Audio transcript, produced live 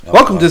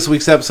Welcome to this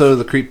week's episode of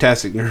the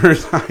Creeptastic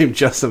Nerds. I'm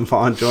Justin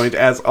Vaughn, joined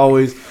as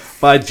always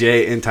by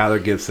Jay and Tyler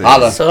Gibson.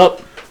 What's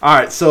up?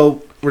 Alright,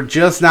 so we're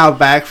just now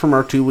back from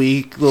our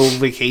 2-week little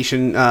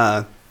vacation.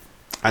 I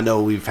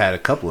know we've had a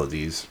couple of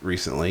these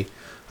recently,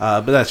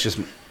 but that's just,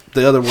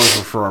 the other ones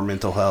were for our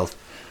mental health.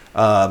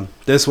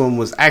 This one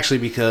was actually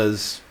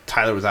because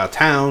Tyler was out of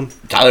town.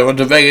 Tyler went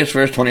to Vegas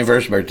for his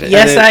 21st birthday.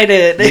 Yes, I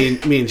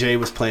did. Me and Jay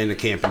was planning a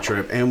camping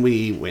trip, and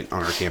we went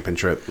on our camping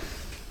trip.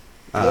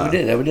 We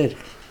did.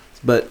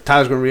 But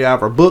Tyler's going to read out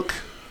of our book.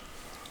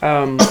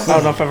 I don't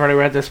know if I've already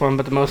read this one,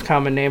 but the most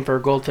common name for a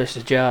goldfish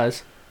is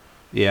Jaws.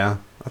 Yeah,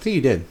 I think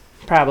you did.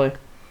 Probably.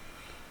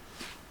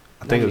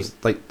 I think it was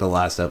like the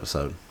last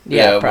episode.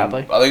 Yeah,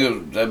 probably. I think it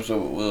was the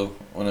episode with Will.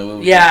 When it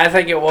was. Yeah, I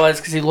think it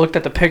was because he looked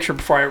at the picture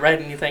before I read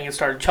anything and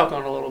started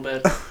chuckling a little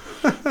bit. I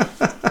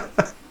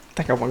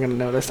think I wasn't going to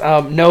notice.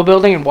 No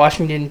building in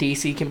Washington,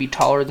 D.C. can be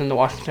taller than the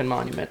Washington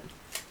Monument.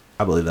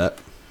 I believe that.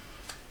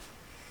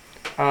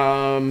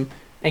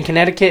 In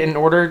Connecticut, in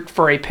order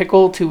for a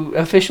pickle to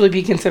officially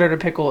be considered a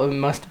pickle, it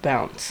must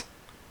bounce.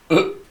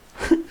 Really?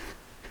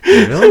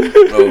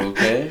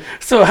 Okay.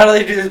 So how do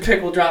they do this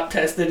pickle drop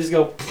test? They just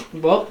go,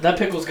 well, that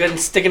pickle's good and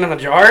stick it in the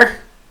jar?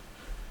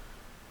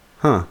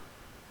 Huh. I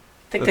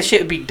think that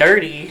shit would be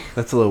dirty.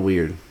 That's a little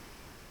weird.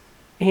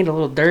 Ain't a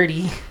little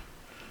dirty.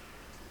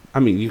 I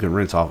mean, you can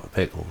rinse off a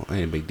pickle.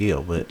 Ain't a big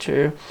deal, but...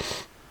 True.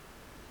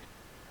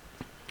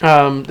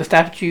 The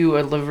Statue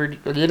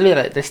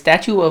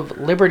of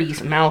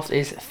Liberty's mouth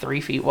is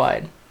 3 feet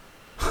wide.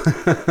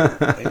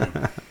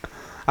 I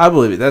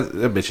believe it. That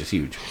bitch is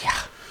huge.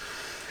 Yeah.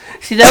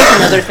 See, that was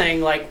another thing.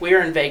 Like, we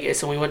were in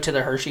Vegas, and we went to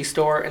the Hershey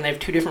store, and they have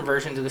 2 different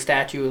versions of the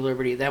Statue of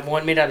Liberty. They have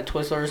one made out of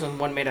Twizzlers and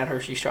one made out of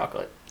Hershey's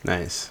chocolate.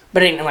 Nice.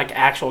 But it ain't, like,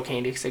 actual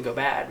candy because they go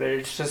bad. But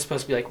it's just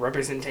supposed to be, like,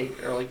 presented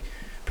Okay, like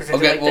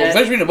that.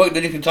 finish reading the book,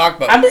 then you can talk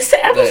about I was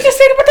just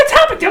saying about the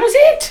topic. That was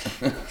it.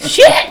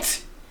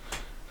 Shit!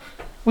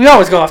 We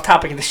always go off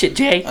topic of the shit,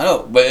 Jay. I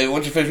know, but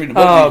once you finish reading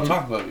the book, you can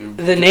talk about it.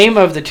 The name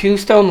of the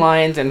tombstone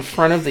lions in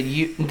front of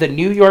the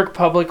New York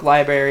Public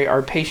Library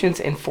are Patience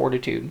and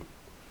Fortitude.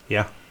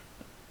 Yeah.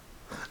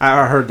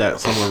 I heard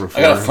that somewhere before.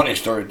 I got a funny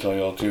story to tell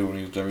y'all, too, when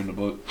he was done reading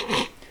the book.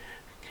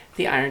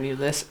 The irony of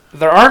this.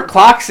 There aren't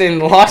clocks in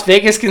Las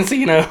Vegas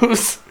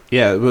casinos.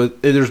 Yeah,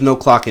 but there's no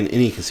clock in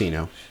any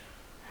casino.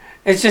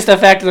 It's just a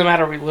fact of the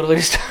matter. We literally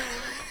just...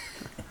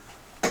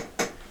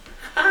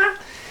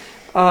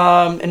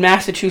 in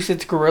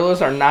Massachusetts,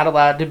 gorillas are not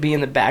allowed to be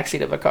in the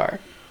backseat of a car.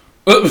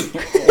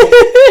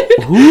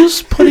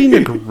 Who's putting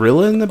a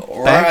gorilla in the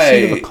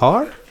backseat of a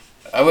car?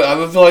 I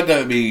would feel like that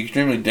would be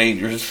extremely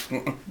dangerous.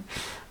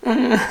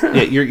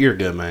 Yeah, you're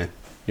good, man.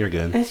 You're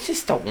good. It's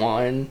just a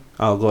one.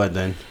 Oh, go ahead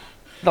then.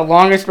 The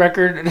longest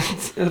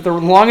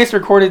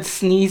recorded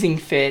sneezing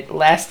fit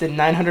lasted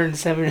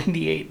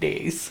 978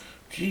 days.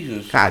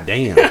 Jesus. God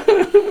damn.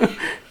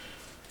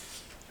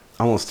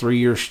 Almost 3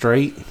 years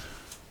straight.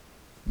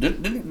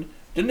 Didn't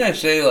I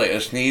say, like, a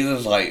sneeze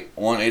is like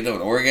 1/8 of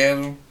an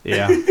orgasm?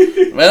 Yeah.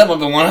 Man, that must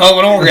be one hell of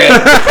an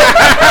orgasm.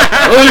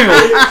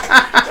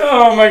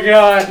 Oh my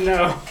god,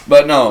 no.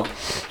 But no.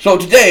 So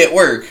today at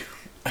work,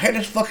 I had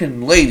this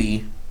fucking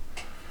lady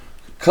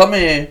come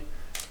in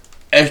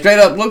and straight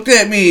up looked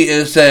at me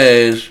and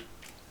says,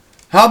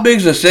 "How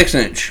big's a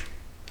 6-inch?"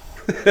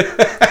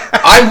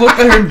 I looked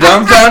at her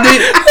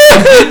dumbfounded.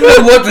 I didn't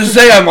know what to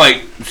say. I'm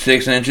like,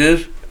 6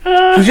 inches? She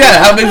said,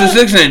 yeah, how big's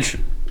a 6-inch?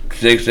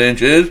 6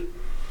 inches.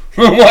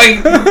 I'm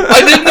like,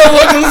 I didn't know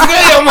what to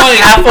say. I'm like,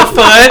 half a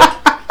foot.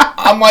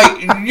 I'm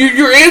like,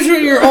 you're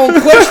answering your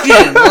own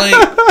question. Like,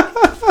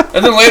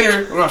 and then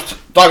later, when I was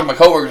talking to my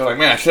coworkers, I'm like,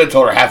 man, I should have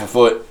told her half a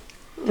foot.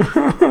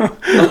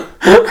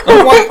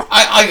 I'm like,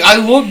 I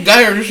looked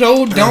at her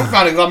so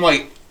dumbfounded. I'm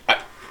like,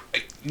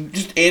 you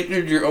just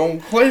answered your own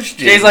question.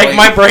 Jay's like,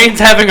 my brain's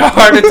having a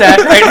heart attack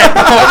right now.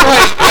 I'm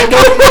like, I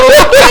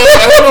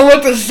don't know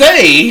what to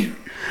say.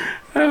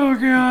 Oh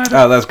god.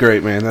 Oh, that's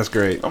great, man. That's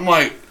great. I'm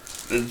like,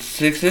 it's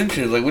 6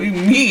 inches. Like, what do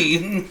you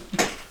mean?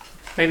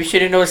 Maybe she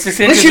didn't know what 6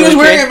 But inches she was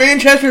wearing Jay. a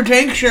Manchester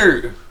Tank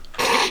shirt.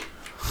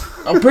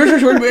 I'm pretty sure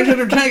she wearing a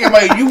Manchester Tank. I'm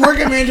like, you work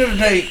at Manchester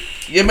Tank.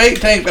 You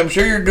make tanks. I'm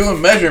sure you're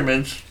doing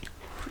measurements.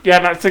 Yeah,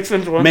 not 6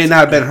 inch ones. May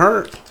not have been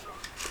her.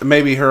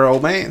 Maybe her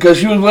old man. Because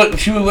she was with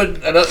 2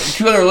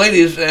 other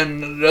ladies,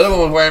 and the other one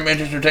was wearing a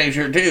Manchester Tank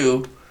shirt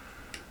too.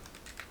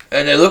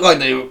 And they look like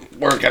they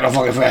work at a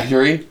fucking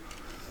factory.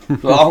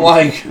 So I'm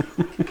like,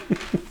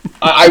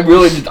 I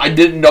really I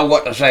didn't know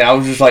what to say. I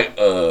was just like,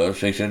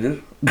 6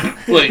 inches?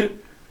 Like,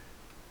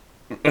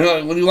 what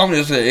do you want me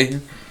to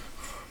say?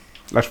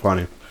 That's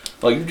funny.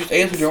 Like, you just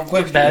answered your own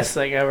question. Best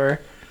thing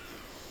ever.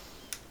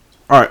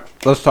 All right,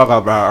 let's talk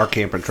about our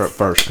camping trip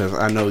first, because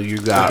I know you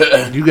got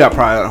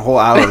probably a whole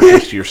hour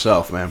just to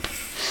yourself, man.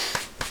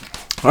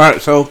 All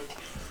right, so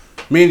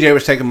me and Jay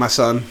was taking my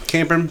son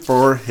camping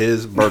for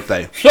his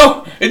birthday.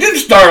 So, it didn't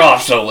start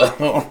off so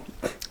well.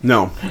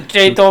 No.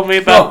 Jay told me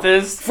about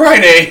this.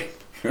 Friday.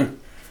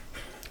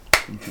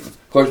 Of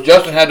course,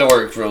 Justin had to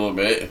work for a little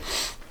bit.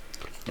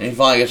 And he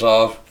finally gets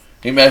off.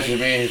 He messages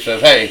me and he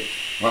says, hey,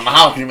 I'm at my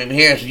house. Can you meet me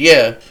here? I said,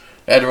 yeah.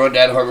 I had to run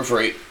down to Harbor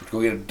Freight to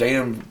go get a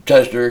damn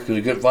tester because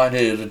he couldn't find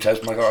his and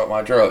test my car,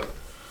 my truck.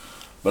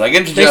 But I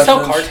get to They Justin's.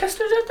 sell car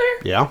testers up there?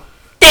 Yeah.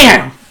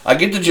 Damn! I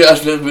get to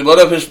Justin's. We load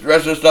up his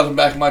rest of the stuff in the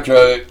back of my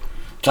truck.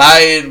 Ty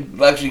and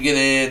Lexi get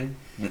in.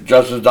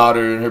 Justin's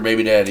daughter and her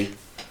baby daddy.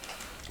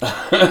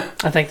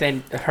 I think they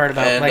heard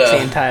about And, Lexi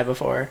and Ty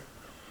before.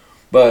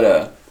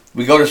 But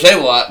we go to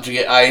Save-A-Lot to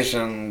get ice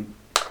and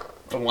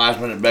some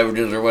last-minute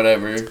beverages or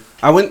whatever.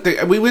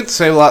 We went to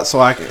Save-A-Lot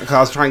cause I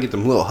was trying to get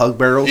them little hug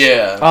barrels.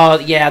 Yeah. Oh,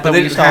 yeah, that But we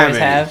they used didn't to have always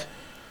any. have.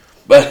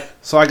 But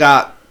So I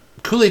got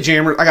Kool-Aid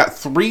Jammers. I got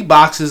 3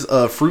 boxes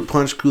of Fruit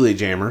Punch Kool-Aid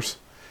Jammers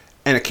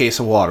and a case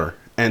of water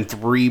and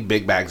 3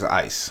 big bags of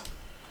ice.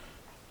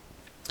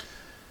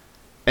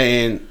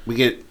 And we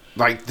get,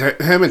 like,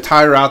 him and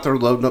Ty are out there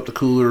loading up the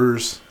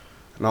coolers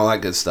and all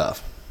that good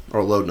stuff.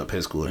 Or loading up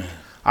his cooler.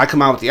 I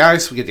come out with the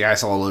ice. We get the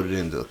ice all loaded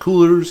into the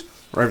coolers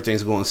where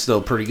everything's going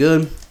still pretty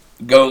good.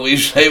 go leave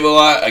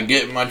Save-A-Lot. I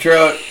get in my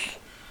truck.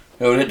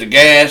 Go hit the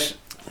gas.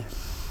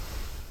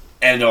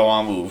 And don't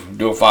want to move.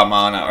 Do a 5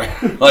 mile an hour.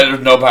 Like there's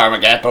no power. My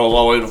gas pedal's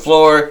all the way to the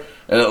floor.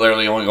 And it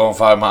literally only going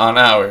 5 miles an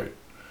hour.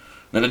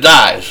 Then it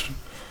dies.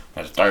 I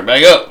have to start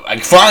back up. I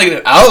finally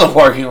get out of the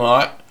parking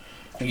lot.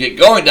 And get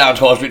going down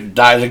 12th Street. It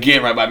dies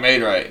again right by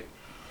Maid-Right.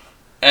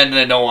 And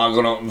then don't want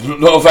to go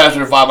no faster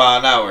than 5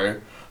 miles an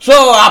hour. So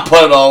I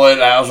put it all the way to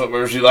the house with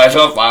emergency lights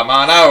on 5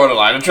 miles an hour with a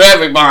line of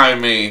traffic behind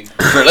me.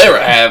 Sure, they were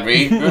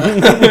happy.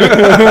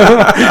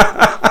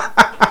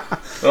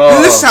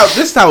 This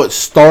is how it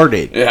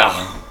started.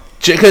 Yeah.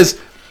 Because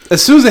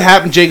as soon as it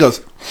happened, Jay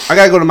goes, I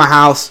gotta go to my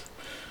house.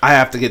 I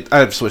have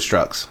to switch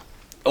trucks.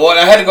 Well,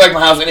 I had to go back to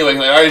my house anyway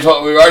because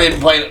we were already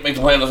make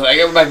the plan. Listen, I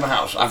gotta go back to my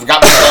house. I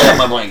forgot my ball on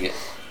my blanket,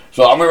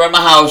 so I'm gonna run to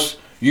my house.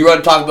 You run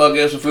to Taco Bell,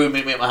 get us some food,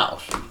 meet me at my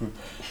house,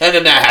 and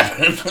then that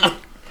happened.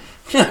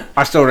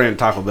 I still ran to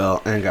Taco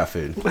Bell and got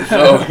food.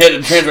 So I had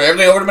to transfer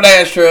everything over to my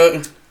dad's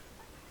truck.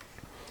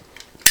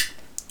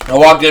 I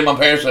walked in. My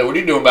parents said, "What are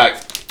you doing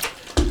back?"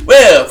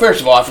 Well,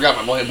 first of all, I forgot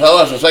my blanket.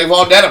 I said, "Second of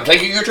all, Dad, I'm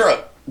taking your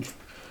truck.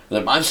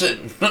 Let mine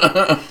sitting."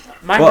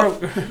 Mine Well,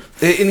 broke.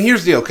 And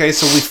here's the deal, okay?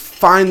 So we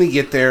finally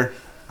get there.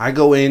 I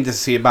go in to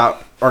see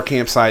about our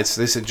campsites.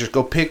 They said just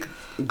go pick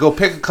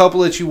a couple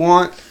that you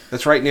want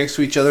that's right next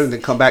to each other, and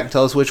then come back and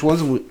tell us which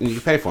ones, and you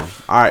can pay for them.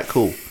 All right,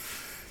 cool.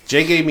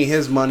 Jay gave me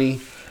his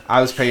money.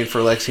 I was paying for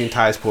Lexi and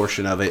Ty's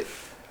portion of it,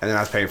 and then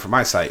I was paying for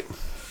my site.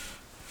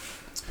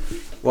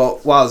 Well,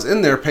 while I was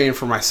in there paying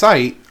for my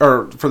site,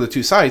 or for the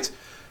 2 sites,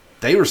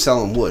 they were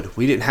selling wood.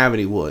 We didn't have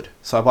any wood,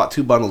 so I bought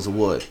 2 bundles of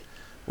wood.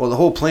 Well, the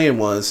whole plan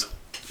was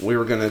we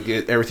were going to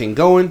get everything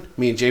going.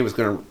 Me and Jay was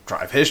going to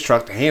drive his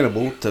truck to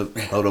Hannibal to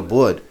load up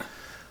wood.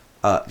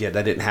 Yeah,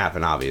 that didn't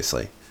happen,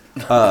 obviously.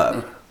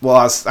 Well,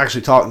 I was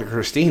actually talking to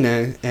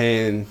Christina,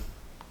 and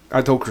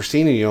I told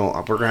Christina, me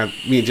and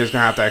Jay's going to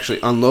have to actually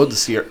unload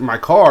my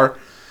car,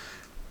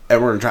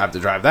 and we're going to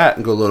drive that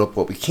and go load up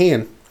what we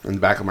can in the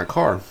back of my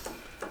car.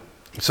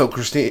 So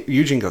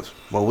Eugene goes,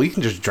 well, we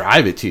can just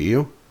drive it to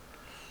you.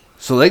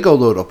 So they go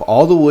load up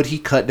all the wood he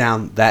cut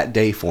down that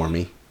day for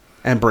me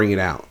and bring it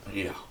out.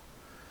 Yeah.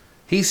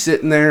 He's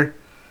sitting there.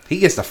 He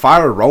gets the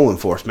fire rolling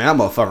for us, man.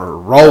 That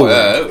motherfucker rolling.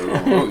 That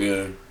was real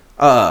good.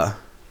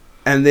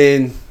 And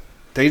then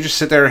they just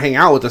sit there and hang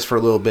out with us for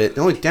a little bit.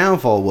 The only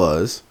downfall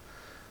was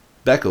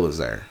Becca was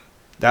there.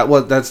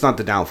 That's not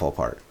the downfall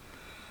part.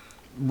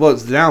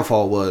 What's the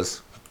downfall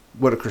was,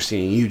 what did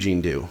Christina and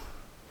Eugene do?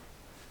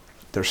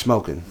 They're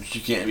smoking. She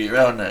can't be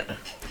around that.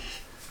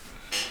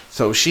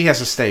 So she has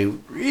to stay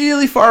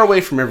really far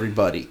away from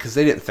everybody because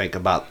they didn't think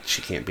about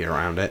she can't be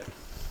around it.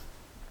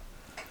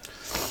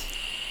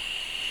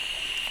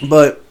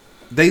 But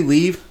they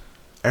leave.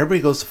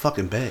 Everybody goes to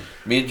fucking bed.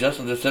 Me and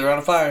Justin just sit around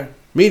a fire.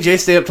 Me and Jay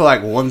stay up till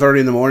like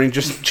 1:30 in the morning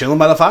just chilling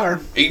by the fire.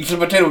 Eating some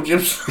potato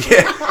chips.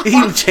 Yeah,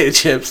 eating potato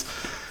chips.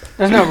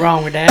 There's no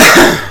wrong with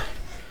that.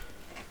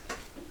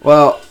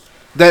 Well,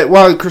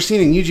 while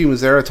Christina and Eugene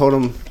was there, I told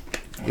them,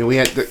 we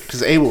had,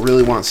 because Abel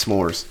really wants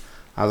s'mores.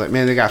 I was like,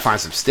 man, they got to find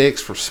some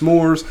sticks for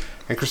s'mores.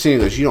 And Christina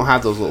goes, you don't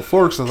have those little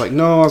forks? I was like,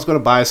 no, I was going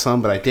to buy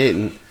some, but I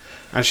didn't.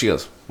 And she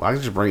goes, well, I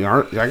can just bring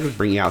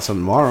you out some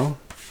tomorrow.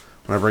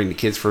 When I bring the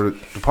kids for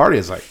the party, I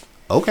was like,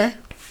 okay.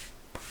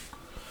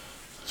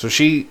 So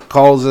she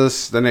calls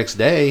us the next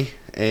day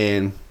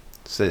and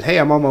said, hey,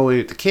 I'm on my way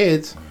with the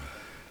kids.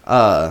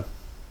 I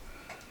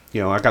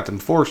got them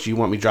forks. Do you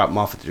want me to drop them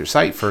off at your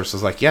site first? I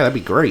was like, yeah, that'd be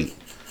great.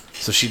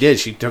 So she did.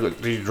 She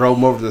drove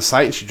them over to the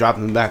site and she dropped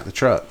them in the back of the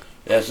truck.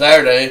 Yeah,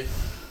 Saturday.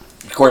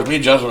 Of course, me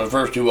and Justin were the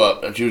first 2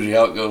 up. That's usually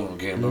how it goes on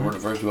camp, but we're the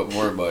first 2 up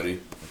before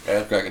everybody.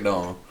 Ass crack of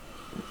dawn.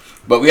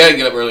 But we had to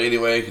get up early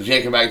anyway because he had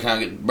to come back in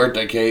town and get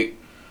birthday cake.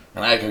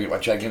 And I had to come get my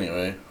check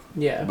anyway.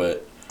 Yeah.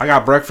 But I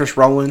got breakfast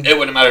rolling. it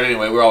wouldn't have mattered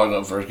anyway. We're always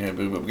up first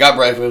camping. But we got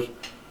breakfast.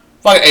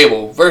 Fucking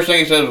Abel. First thing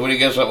he says when he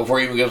gets up before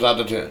he even gets out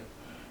the tent.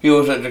 He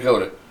looks at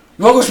Dakota.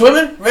 You want to go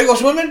swimming? Ready to go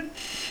swimming?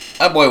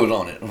 That boy was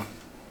on it.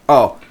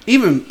 Oh,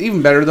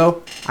 even better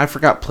though, I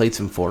forgot plates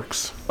and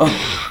forks.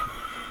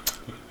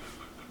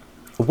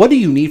 What do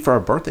you need for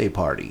a birthday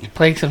party?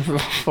 Plates and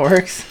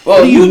forks. Well,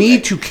 What do you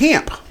need to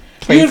camp?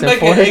 plates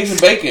and making eggs forks.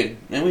 and bacon,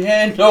 and we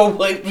had no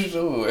plate for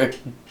silverware.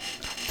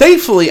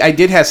 Thankfully, I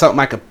did have something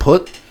I could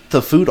put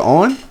the food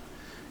on,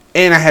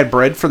 and I had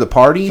bread for the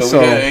party, So so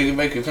we had egg and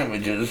bacon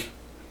sandwiches.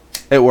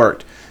 it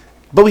worked.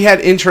 But we had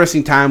an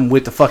interesting time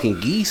with the fucking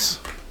geese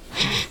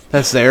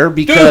that's there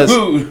because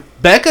Dude!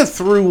 Becca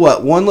threw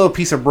one little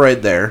piece of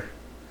bread there,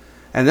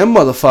 and them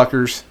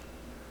motherfuckers,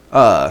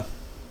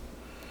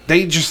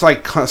 they just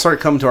like started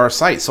coming to our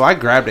site. So I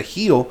grabbed a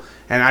heel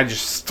and I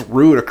just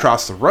threw it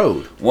across the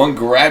road, One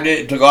grabbed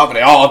it, took off, and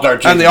they all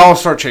started chasing and they all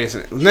start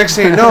chasing it. Next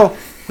thing you know,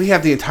 we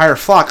have the entire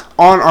flock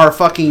on our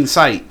fucking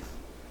site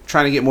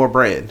trying to get more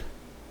bread.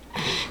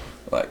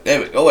 Like,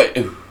 David, go away.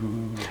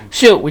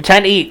 Shoot, we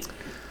trying to eat.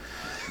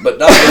 But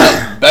no,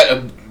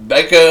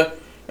 Becca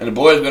and the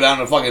boys go down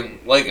to the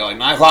fucking lake at like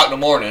 9 o'clock in the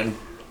morning.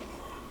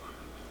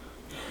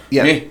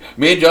 Yeah,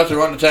 Me and Justin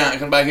run to town,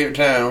 come back here to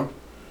town.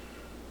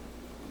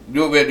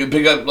 Do what we had to do,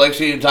 pick up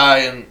Lexi and Ty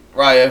and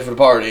Raya for the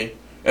party.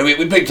 And we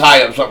picked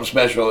Ty up something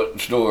special at the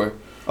store.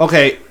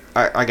 okay.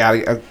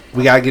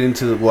 We gotta get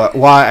into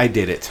why I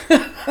did it.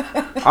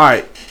 All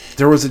right,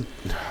 there was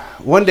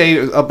one day it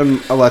was up in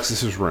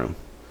Alexis's room.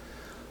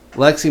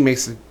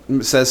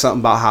 Lexi says something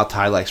about how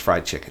Ty likes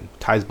fried chicken.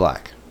 Ty's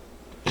black.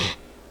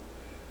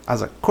 I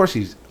was like, of course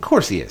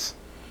he is.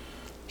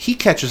 He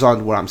catches on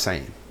to what I'm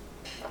saying.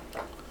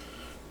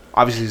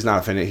 Obviously, he's not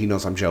offended. He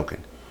knows I'm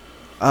joking.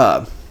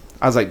 I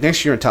was like,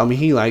 next year, tell me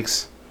he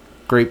likes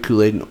grape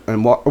Kool-Aid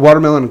and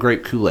watermelon and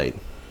grape Kool-Aid.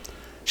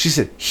 She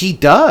said, he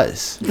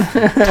does.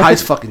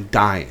 Ty's fucking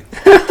dying.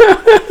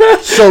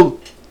 So,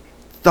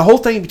 the whole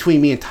thing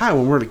between me and Ty,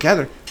 when we're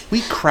together,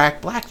 we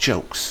crack black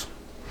jokes.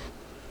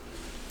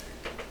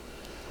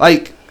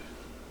 Like,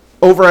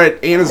 over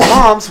at Anna's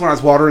mom's, when I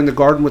was watering the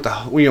garden with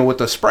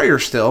the sprayer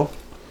still,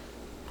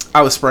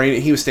 I was spraying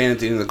it. He was standing at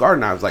the end of the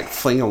garden. I was like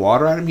flinging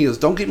water at him. He goes,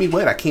 "Don't get me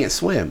wet. I can't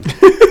swim."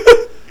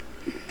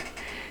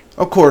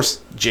 Of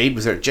course, Jade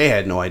was there. Jay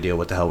had no idea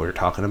what the hell we were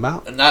talking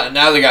about. And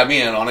now they got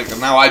me in on it,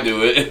 because now I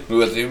do it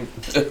with him.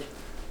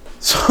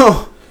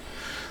 So,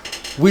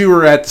 we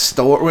were at the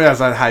store. When I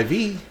was at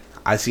Hy-Vee,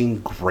 I seen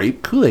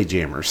grape Kool-Aid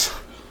jammers.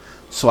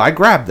 So I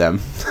grabbed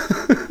them.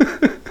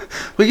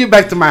 We get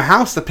back to my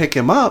house to pick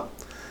him up.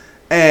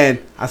 And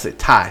I said,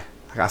 Ty,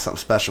 I got something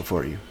special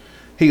for you.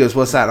 He goes,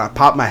 what's that? And I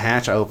popped my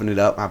hatch. I opened it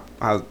up.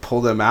 I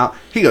pulled them out.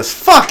 He goes,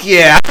 fuck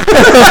yeah. That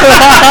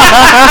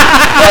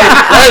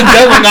is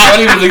definitely not what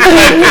he was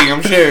expecting,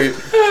 I'm sure.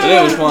 But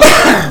it was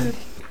fun.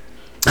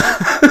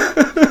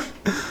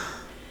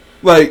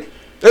 Like,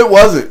 it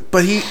wasn't.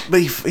 But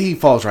he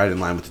falls right in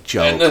line with the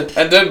joke.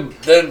 And then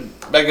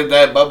back at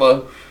that,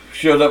 Bubba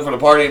shows up for the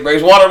party and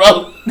brings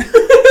watermelon.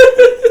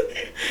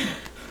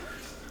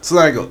 So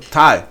then I go,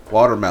 Ty,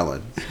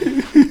 watermelon.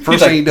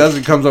 First thing he does,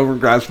 he comes over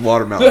and grabs some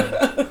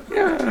watermelon.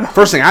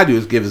 First thing I do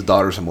is give his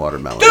daughter some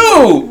watermelon.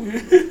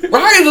 Dude!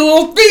 Ryan's a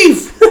little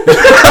thief! Dude,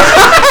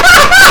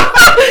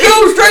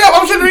 straight up,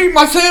 I'm sitting there eating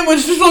my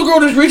sandwich. This little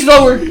girl just reaches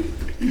over.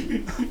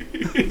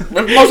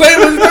 My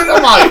sandwich,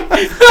 I'm like,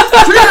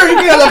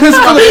 Because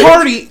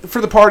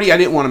for the party, I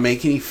didn't want to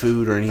make any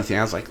food or anything.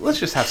 I was like, let's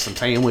just have some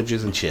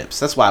sandwiches and chips.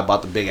 That's why I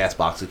bought the big ass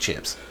box of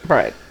chips.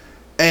 Right.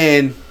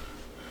 And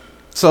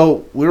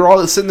so we were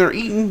all sitting there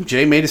eating.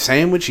 Jay made a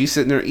sandwich. He's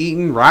sitting there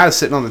eating. Raya's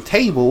sitting on the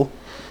table.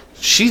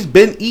 She's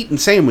been eating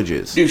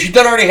sandwiches. dude, she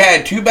done already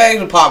had 2 bags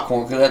of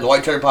popcorn, because it had the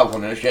white cherry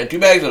popcorn in it. She had 2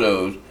 bags of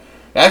those.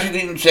 Now she's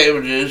eating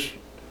sandwiches,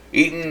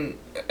 eating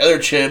other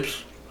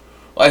chips.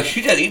 Like,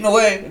 she's just eating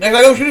away. Next thing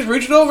I know, she just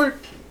reached over.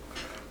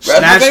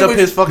 Snatched up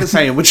his fucking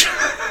sandwich.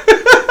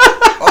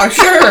 Oh,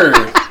 sure.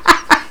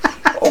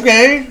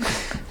 Okay.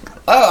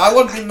 I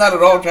wasn't eating that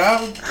at all,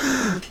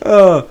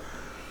 child.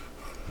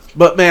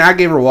 But man, I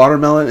gave her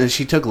watermelon, and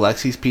she took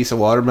Lexi's piece of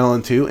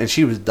watermelon too, and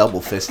she was double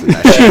fisting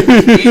that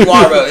shit. Eating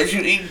watermelon. She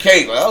was eating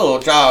cake. Like, that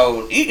little child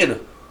was eating.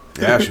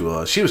 Yeah, she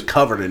was. She was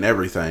covered in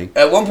everything.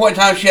 At one point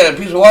in time, she had a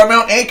piece of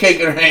watermelon and cake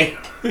in her hand.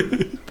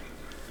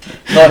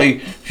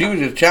 Like, she was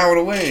just chowing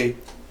away.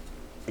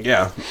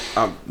 Yeah,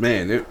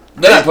 man.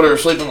 Then I put her to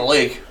sleep in the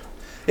lake.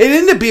 It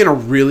ended up being a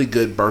really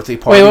good birthday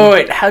party.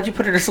 Wait. How'd you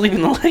put her to sleep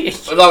in the lake?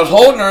 As I was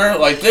holding her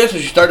like this, and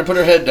she started to put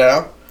her head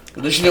down.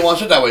 But then she didn't want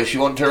to sit that way. She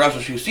wanted to turn around so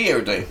she could see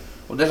everything.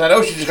 Well, then I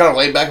know she just kind of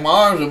laid back in my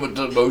arms, and with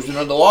the motion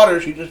of the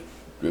water, she just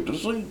drifted to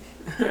sleep.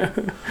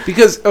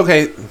 Because,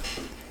 okay,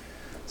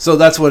 so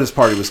that's what his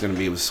party was going to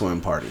be, was a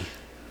swim party.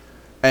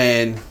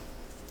 And,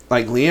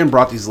 like, Leanne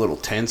brought these little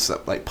tents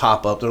that, like,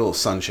 pop up. They're little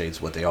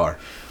sunshades, what they are.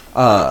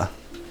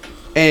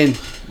 And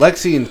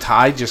Lexi and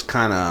Ty just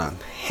kind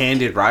of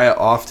handed Raya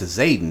off to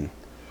Zayden.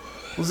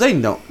 Well,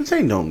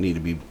 Zayden don't need to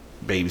be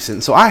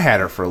babysitting, so I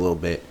had her for a little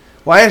bit.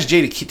 Well, I asked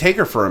Jay to take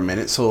her for a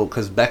minute,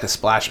 because Becca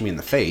splashed me in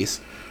the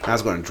face, and I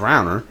was going to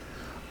drown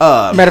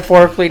her.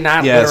 Metaphorically,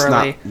 not yes,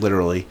 literally. not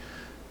literally.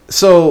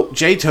 So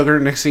Jay took her.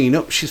 Next thing you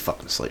know, she's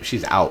fucking asleep.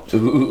 She's out.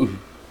 Ooh.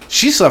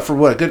 She slept for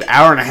what, a good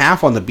hour and a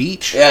half on the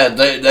beach. Yeah,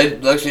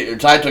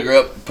 Ty took her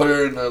up, put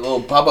her in the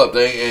little pop-up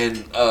thing,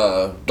 and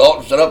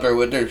Dalton sat up there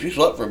with her. She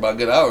slept for about a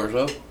good hour or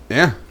so.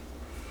 Yeah,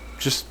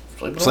 just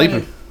Sleeping.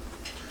 sleeping.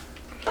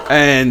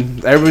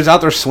 And everybody's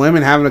out there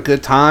swimming, having a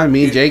good time.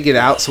 Me and Jay get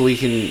out so we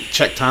can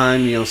check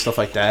time, stuff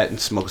like that, and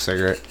smoke a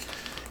cigarette.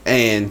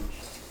 And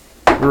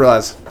we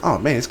realize, oh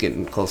man, it's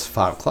getting close to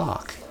 5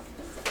 o'clock.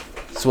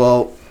 So,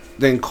 well,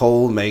 then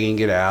Cole and Megan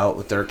get out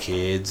with their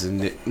kids,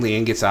 and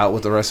Leanne gets out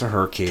with the rest of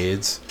her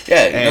kids.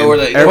 Yeah, you know where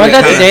they... Was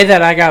that the day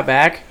that I got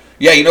back?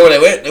 Yeah, you know where they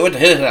went? They went to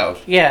his house.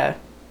 Yeah.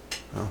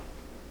 Oh.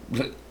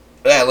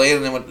 Yeah,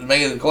 Leanne and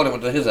Megan and Cole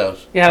went to his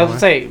house. Yeah, I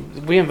was going to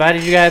say, we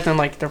invited you guys, and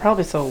they're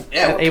probably so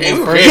able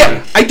to...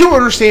 Yeah, I don't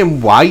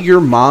understand why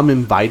your mom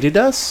invited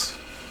us.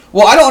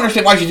 Well, I don't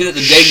understand why she did it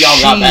the day y'all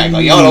got back.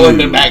 Like, y'all had only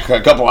been back for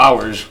a couple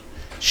hours.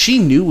 She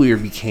knew we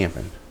would be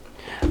camping.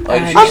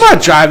 Like, I'm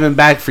not driving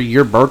back for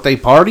your birthday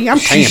party. I'm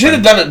camping. She should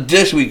have done it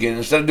this weekend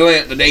instead of doing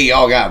it the day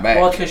y'all got back.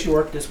 Well, it's because she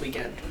worked this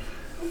weekend.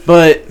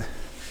 But,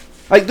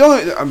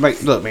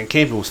 look, man,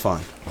 camping was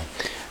fun.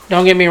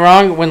 Don't get me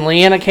wrong. When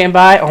Leanna came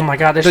by, oh my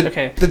God,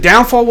 okay. The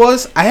downfall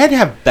was I had to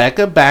have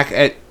Becca back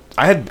at.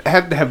 I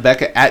had to have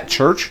Becca at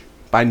church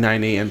by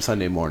 9 a.m.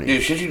 Sunday morning.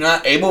 Dude, shit, you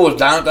not? Abel was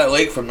down at that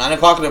lake from 9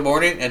 o'clock in the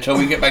morning until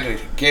we get back to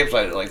the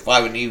campsite at like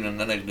 5 in the evening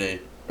the next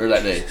day or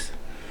that day.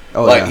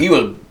 Oh, like yeah. he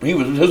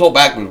was his whole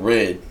back was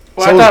red.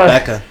 Well, so was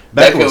Becca.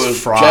 Becca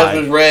was fried. Chest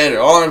was red.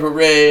 Her arms were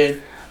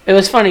red. It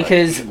was funny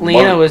because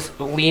Leanna was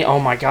oh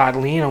my God,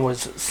 Leanna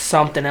was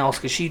something else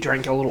because she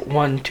drank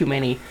one too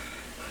many.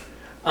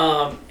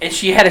 And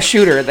she had a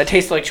shooter that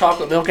tasted like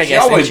chocolate milk. I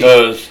guess She always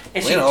does.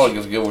 And Leanna always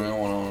gets a good one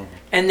going on.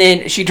 And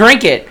then she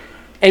drank it.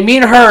 And me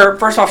and her,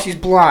 first off, she's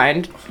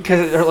blind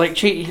because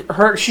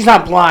she's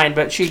not blind,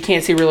 but she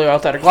can't see really well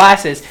without her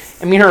glasses.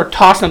 And me and her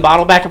tossing the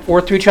bottle back and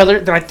forth to each other.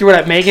 Then I threw it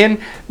at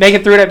Megan.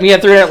 Megan threw it at me. I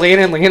threw it at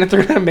Leanna, and Leanna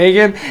threw it at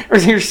Megan.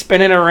 We were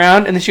spinning it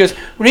around, and then she goes,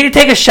 "We need to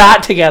take a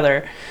shot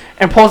together,"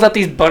 and pulls out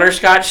these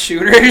butterscotch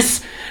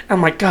shooters.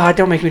 I'm like, God,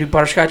 don't make me do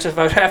butterscotch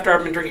after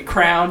I've been drinking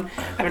Crown,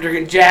 I've been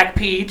drinking Jack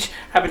Peach,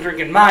 I've been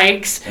drinking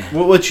Mike's.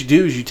 Well, what you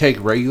do is you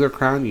take regular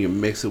Crown, you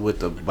mix it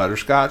with the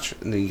butterscotch,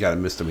 and then you got a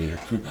misdemeanor.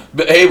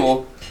 But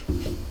Abel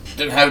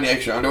didn't have any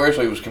extra underwear,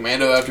 so he was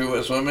commando after he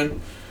went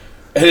swimming.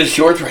 And his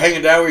shorts were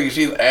hanging down where you can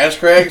see the ass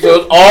crack, so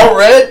it's all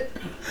red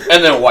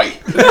and then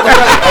white.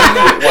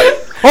 White.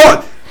 Hold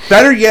on.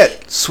 Better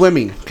yet,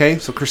 swimming, okay?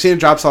 So Christina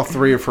drops off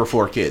 3 of her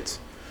 4 kids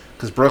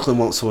because Brooklyn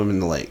won't swim in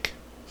the lake.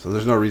 So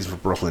there's no reason for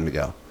Brooklyn to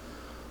go.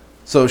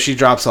 So she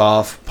drops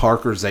off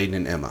Parker, Zayden,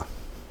 and Emma.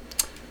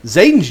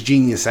 Zayden's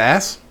genius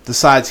ass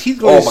decides he's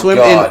going to swim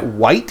in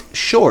white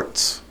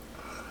shorts.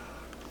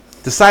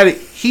 Decided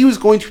he was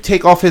going to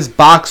take off his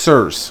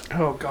boxers.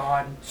 Oh,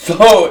 God.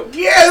 So,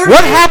 yeah.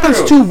 What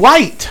happens to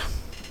white?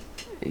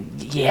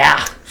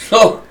 Yeah.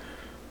 So,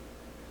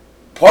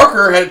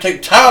 Parker had to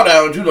take towel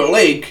down into the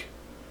lake.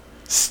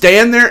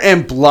 Stand there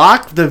and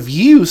block the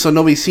view so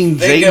nobody's seen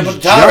Zayden's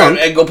junk.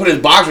 And go put his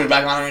boxers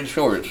back on in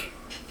shorts.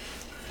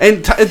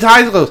 And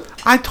Ty goes,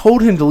 I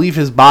told him to leave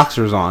his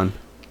boxers on.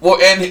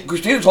 Well, and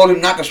Christina told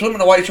him not to swim in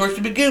the white shorts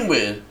to begin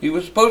with. He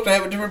was supposed to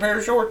have a different pair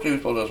of shorts he was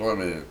supposed to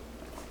swim in.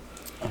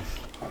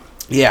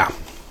 Yeah.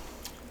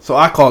 So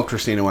I called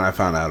Christina when I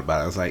found out about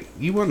it. I was like,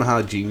 you want to know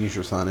how genius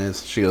your son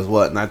is? She goes,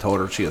 what? And I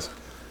told her, she goes,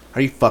 are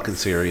you fucking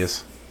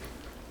serious?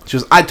 She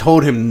goes, I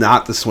told him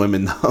not to swim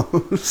in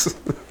those.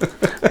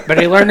 But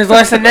he learned his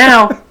lesson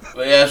now.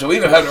 But yeah, so we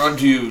ended up having to run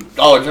to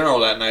Dollar General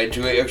that night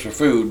to get extra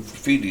food to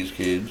feed these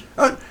kids.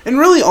 And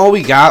really all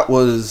we got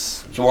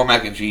was... some more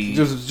mac and cheese.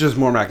 Just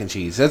more mac and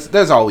cheese.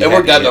 That's all we had. It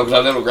worked out though, because I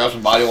was able to grab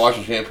some body wash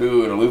and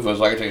shampoo and a loofah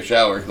so I could take a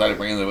shower, because I didn't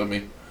bring anything with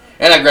me.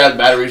 And I grabbed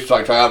batteries so I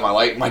could try out my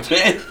light in my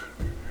tent.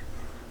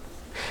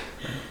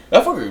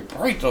 That fucker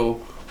bright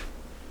though.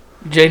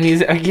 Jay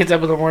gets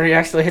up in the morning,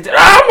 actually hits it.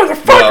 Ah,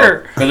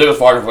 motherfucker! Because it was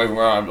far away from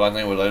where I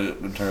think it was. I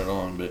didn't turn it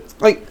on, but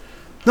like,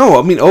 no,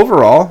 I mean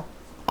overall,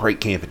 great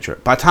camping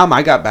trip. By the time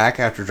I got back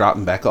after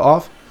dropping Becca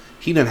off,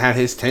 he done had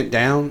his tent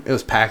down. It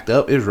was packed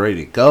up. It was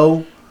ready to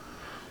go.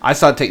 I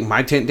started taking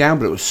my tent down,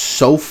 but it was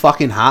so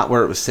fucking hot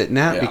where it was sitting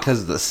at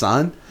because of the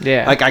sun.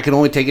 Yeah, like I could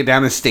only take it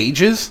down in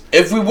stages.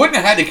 If we wouldn't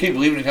have had to keep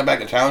leaving to come back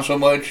to town so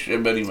much,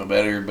 it'd been even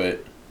better.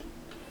 But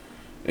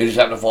it just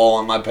happened to fall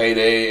on my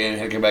payday, and I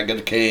had to come back and get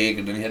the cake,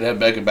 and then he had to have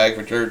Becca back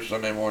for church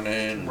Sunday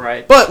morning.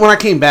 Right. But when I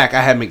came back,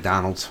 I had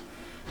McDonald's.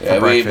 Yeah,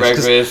 we ate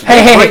breakfast.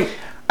 Hey.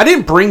 I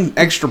didn't bring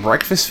extra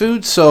breakfast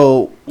food,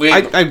 so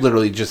I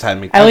literally just had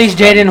McDonald's. At least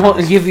Jay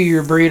didn't give you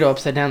your burrito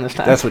upside down this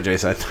time. That's what Jay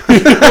said. You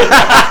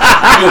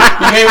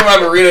gave me my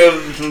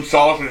burrito and some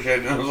sauce and shit,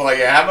 and I was like,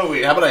 yeah, how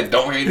about I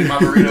don't hand you my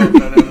burrito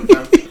upside down this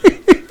time?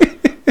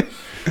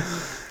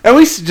 At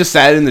least just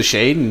sat in the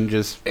shade and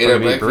just ate our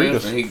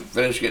breakfast, and he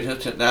finished getting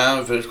his tent down,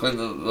 and finished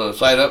cleaning the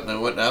site up, and then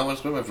went down and went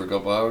swimming for a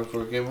couple hours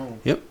before he came home.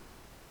 Yep.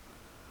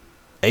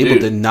 Abel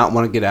did not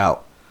want to get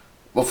out.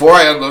 Before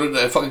I unloaded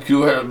that fucking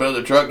cooler in the middle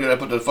of the truck, dude, I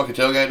put the fucking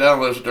tailgate down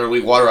and let it sit there and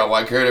leak water out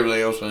while I carried everything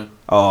else in.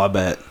 Oh, I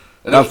bet.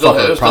 And it was still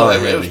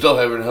heavy. It was still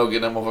heavy to hell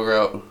getting that motherfucker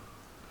out.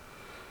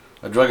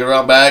 I drug it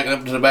around back and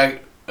up to the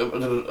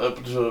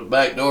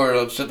back door, and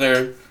I'd sit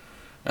there,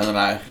 and then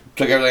I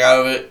took everything out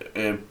of it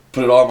and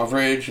put it all in my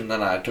fridge, and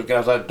then I took it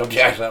outside, dumped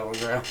the ice out on the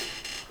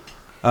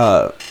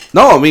ground.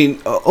 No, I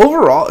mean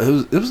overall,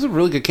 it was a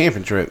really good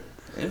camping trip.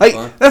 Like,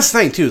 fun. that's the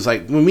thing, too. Is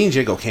like, when me and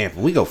Jay go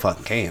camping, we go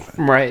fucking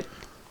camping. Right.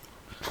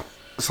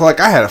 So, like,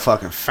 I had a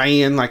fucking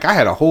fan. Like, I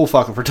had a whole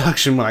fucking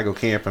production when I go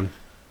camping.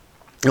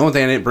 The only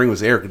thing I didn't bring was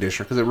the air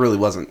conditioner because it really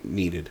wasn't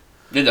needed.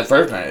 Dude, the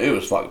first night, it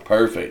was fucking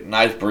perfect.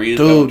 Nice breeze.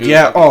 Dude,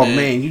 yeah. Oh,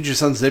 man. You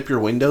just unzip your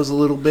windows a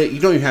little bit. You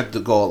don't even have to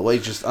go all the way.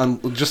 Just a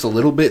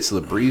little bit so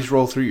the breeze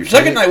roll through your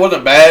Second tent. night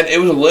wasn't bad. It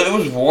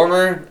was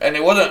warmer, and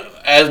it wasn't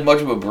as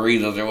much of a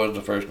breeze as there was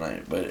the first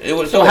night. But it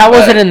was. So how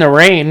was it in the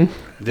rain?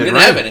 We didn't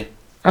have any.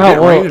 Oh,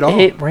 didn't well, rain at all.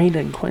 it rained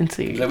in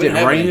Quincy. So It we didn't didn't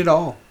have rain any. at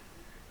all.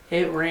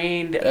 It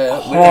rained we didn't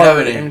have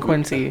hard any. in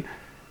Quincy.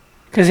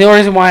 Because the only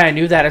reason why I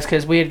knew that is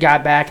because we had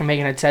got back and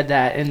Megan had said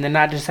that, and then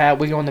not just that,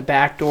 we go in the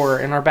back door,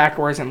 and our back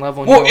door isn't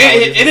level. And Well, you know how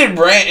it didn't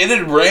rain. It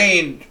didn't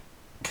rain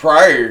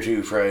prior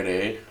to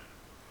Friday.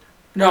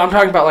 No, I'm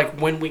talking about like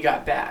when we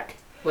got back,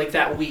 like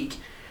that week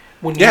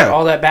when you Yeah. had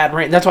all that bad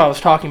rain. That's what I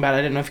was talking about. I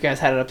didn't know if you guys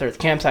had it up there at the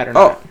campsite or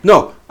Oh,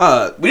 not.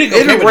 no. We didn't go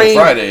it camping rained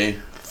until Friday.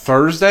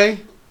 Thursday.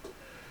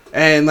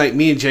 And, like,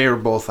 me and Jay were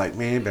both like,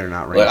 man, it better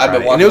not rain Like, I've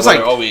been Friday. And it was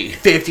watching like the weather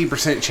all week.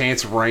 50%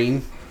 chance of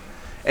rain.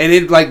 And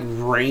it, like,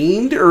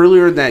 rained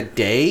earlier that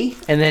day.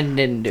 And then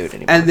didn't do it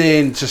anymore. And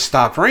then just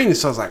stopped raining.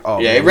 So I was like, oh,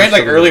 Yeah, man, it we're rained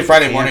like still early gonna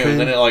Friday be morning, and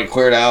camping. then it like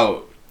cleared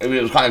out. I mean,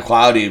 it was kind of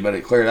cloudy, but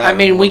it cleared out. I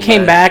mean, It we wasn't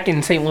came bad. back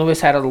and St.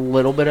 Louis had a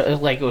little bit of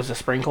like it was a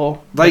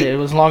sprinkle, Like, but it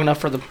was long enough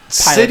for the pilot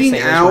sitting to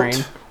say out, it was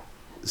rain.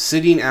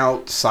 sitting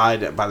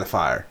outside by the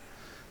fire.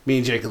 Me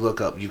and Jay could look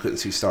up. You couldn't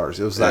see stars.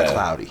 It was that Yeah.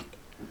 cloudy.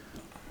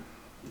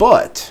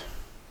 But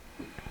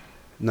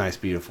nice,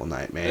 beautiful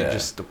night, man. Yeah.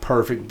 Just the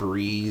perfect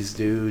breeze,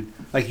 dude.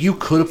 Like, you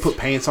could have put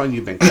pants on.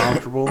 You've been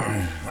comfortable,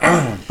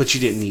 but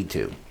you didn't need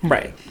to.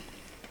 Right.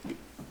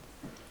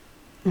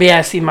 But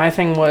yeah, see, my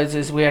thing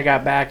is we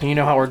got back, and you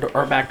know how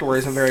our back door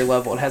isn't very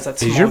level. It has that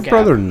small Is your gap.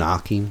 brother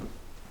knocking?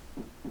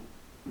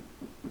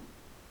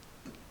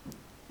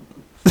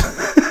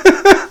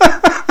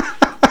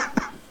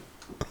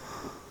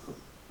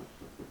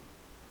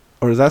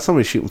 Or is that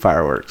somebody shooting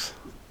fireworks?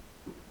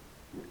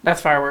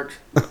 That's fireworks.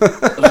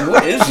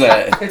 What is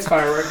that? It's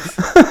fireworks.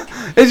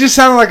 It just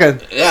sounded like a...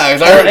 Yeah,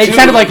 'cause I heard It two.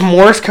 sounded like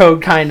Morse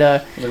code, kind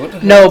of. Like, what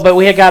the No, hell? but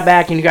we had got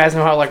back, and you guys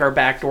know how like our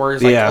back door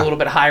is like Yeah. a little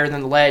bit higher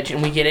than the ledge,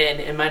 and we get in,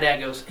 and my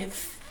dad goes, "It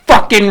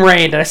fucking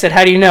rained." And I said,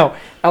 "How do you know?"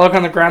 I look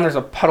on the ground. There's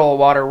a puddle of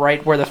water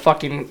right where the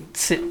fucking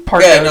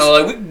part Yeah, goes. no,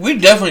 like we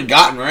definitely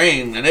gotten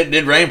rain, and it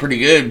did rain pretty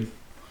good.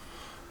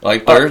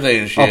 Like Thursday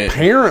and shit.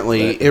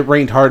 Apparently, But- it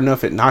rained hard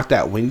enough it knocked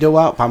that window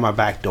out by my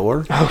back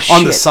door. Oh,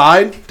 On the shit.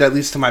 side that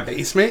leads to my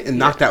basement and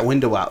knocked that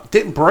window out.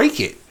 Didn't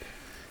break it.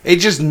 It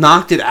just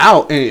knocked it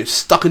out and it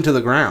stuck into the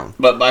ground.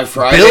 But by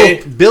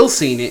Friday, Bill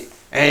seen it,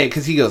 and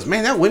because he goes,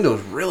 man, that window's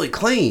really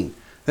clean.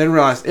 Then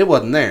realized it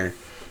wasn't there.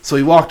 So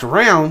he walked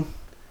around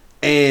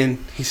and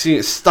he seen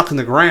it stuck in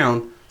the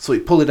ground. So he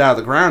pulled it out of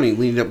the ground and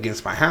he leaned it up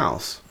against my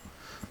house.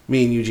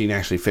 Me and Eugene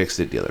actually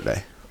fixed it the other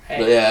day.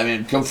 but yeah, I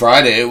mean, come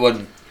Friday, it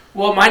wasn't.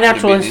 Well, my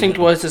natural Maybe instinct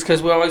neither. was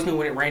because we always knew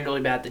when it rained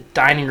really bad, the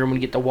dining room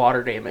would get the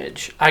water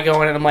damage. I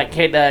go in and I'm like,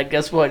 "Hey, Dad,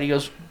 guess what?" He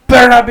goes,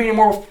 "Better not be any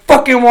more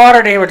fucking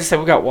water damage." I said,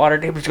 "We got water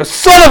damage." He goes,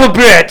 "Son of a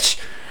bitch!"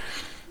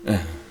 All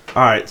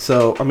right,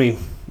 so, I mean,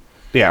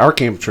 yeah, our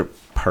camp trip,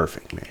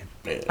 perfect, man.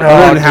 Yeah. I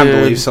Oh, didn't have to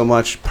dude. leave so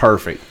much.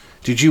 Perfect.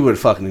 Dude, you would have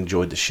fucking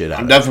enjoyed the shit out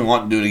I'm of it. definitely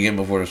wanting to do it again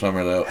before the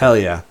summer, though. Hell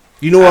yeah.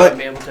 You know I what? wouldn't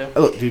be able to.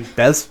 Look, dude,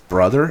 Beth's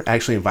brother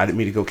actually invited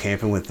me to go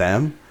camping with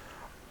them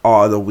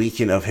on the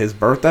weekend of his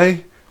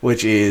birthday,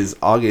 which is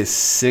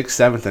August 6th,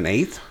 7th, and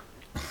 8th.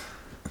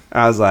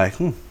 I was like,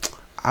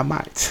 I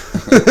might.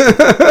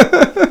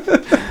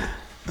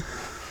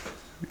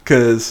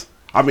 Because,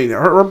 I mean,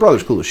 her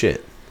brother's cool as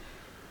shit.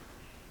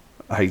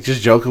 Like,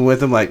 just joking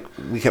with him, like,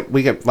 we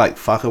kept like,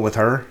 fucking with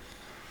her.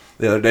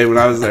 The other day when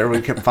I was there, we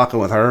kept fucking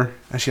with her.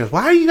 And she goes,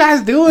 why are you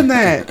guys doing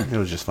that? It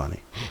was just funny.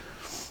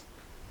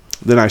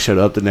 Then I showed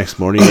up the next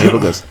morning, and Abel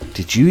goes,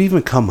 did you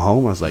even come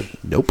home? I was like,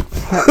 nope.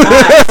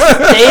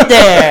 Stay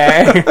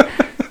there.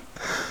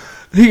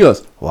 He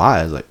goes, why?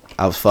 I was like,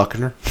 I was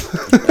fucking her.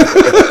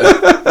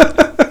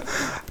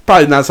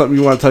 Probably not something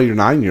you want to tell your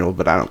 9-year-old,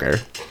 but I don't care.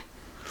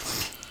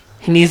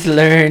 He needs to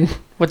learn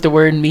what the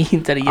word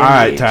means at a young All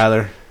right, age.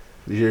 Tyler.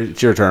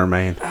 It's your turn,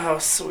 man. Oh,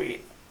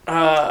 sweet. You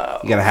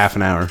got a half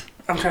an hour.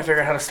 I'm trying to figure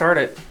out how to start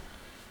it.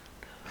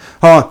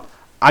 Hold on.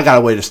 I got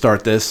a way to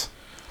start this.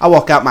 I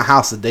walk out my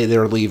house the day they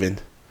were leaving,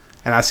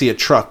 and I see a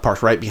truck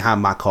parked right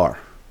behind my car.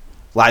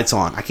 Lights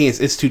on. I can't.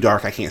 It's too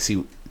dark. I can't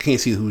see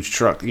whose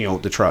truck. You know,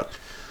 the truck.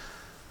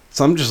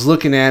 So I'm just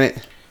looking at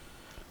it.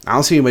 I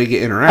don't see anybody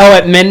get in or out. Oh,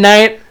 at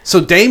midnight? So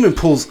Damon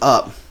pulls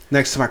up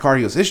next to my car.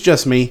 He goes, it's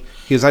just me.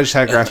 He goes, I just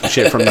had to grab some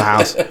shit from the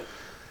house.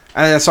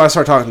 And so I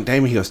start talking to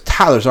Damon. He goes,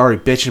 Tyler's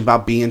already bitching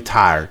about being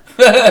tired.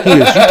 He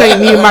goes, you think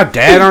me and my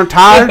dad aren't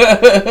tired?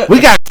 We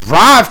got to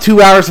drive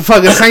 2 hours to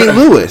fucking St.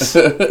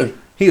 Louis.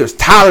 He goes,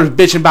 Tyler's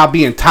bitching about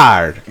being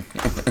tired.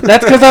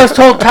 That's because I was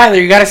told, Tyler,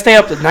 you got to stay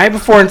up the night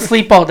before and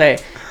sleep all day.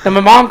 Then my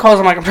mom calls.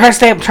 I'm like, I'm trying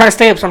to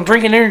stay up. So I'm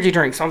drinking energy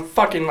drinks. I'm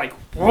fucking like,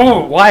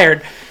 whoa,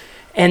 wired.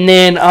 And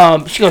then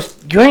she goes,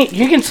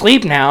 you can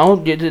sleep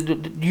now.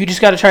 You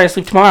just got to try to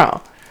sleep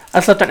tomorrow. I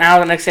slept an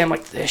hour the next day. I'm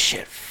like, this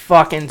shit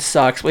fucking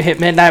sucks. We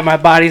hit midnight, my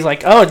body's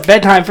like, oh, it's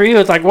bedtime for you.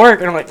 It's like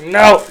work. And I'm like,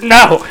 no.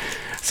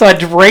 So I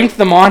drank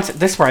the Monster.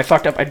 This is where I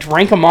fucked up. I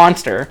drank a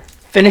Monster,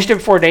 finished it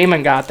before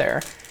Damon got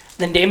there.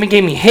 Then Damon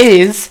gave me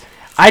his.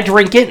 I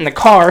drink it in the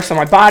car, so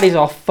my body's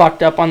all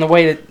fucked up on the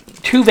way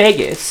to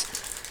Vegas.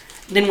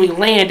 Then we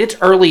land. It's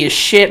early as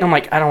shit. And I'm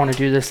like, I don't want to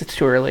do this. It's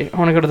too early. I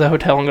want to go to the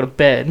hotel and go to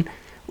bed.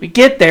 We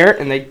get there,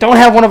 and they don't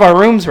have one of our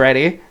rooms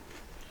ready.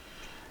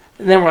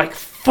 And then we're like,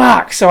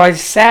 fuck. So I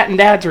sat in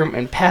Dad's room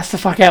and passed the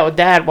fuck out with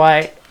Dad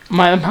while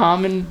my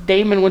mom and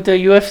Damon went to a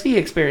UFC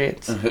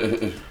experience.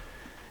 And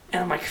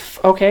I'm like,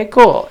 okay,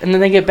 cool. And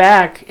then they get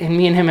back, and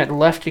me and him had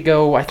left to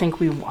go. I think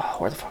where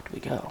the fuck did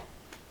we go?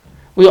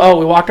 We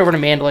walked over to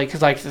Mandalay,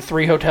 because like the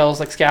 3 hotels,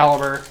 like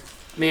Excalibur,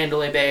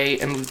 Mandalay Bay,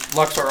 and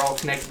Luxor are all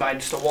connected by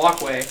just a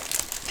walkway.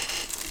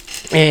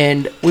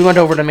 And we went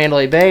over to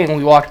Mandalay Bay, and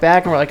we walked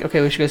back, and we're like,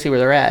 okay, we should go see where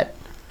they're at.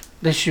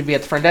 This should be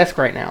at the front desk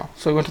right now.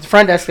 So we went to the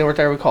front desk, they were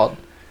there, we called.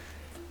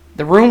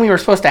 The room we were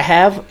supposed to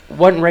have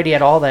wasn't ready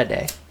at all that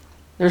day.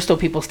 There were still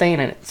people staying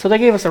in it. So they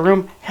gave us a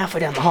room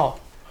halfway down the hall.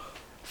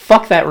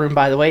 Fuck that room,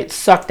 by the way. It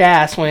sucked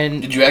ass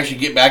when... Did you actually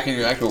get back in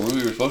your actual room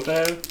you were supposed to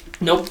have?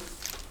 Nope.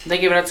 They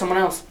gave it out to someone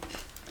else.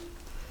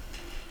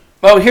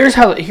 Well, here's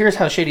how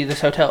shitty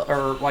this hotel,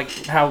 or like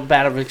how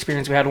bad of an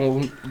experience we had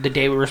the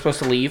day we were supposed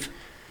to leave.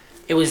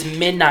 It was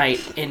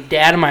midnight, and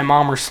Dad and my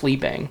mom were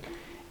sleeping,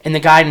 and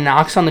the guy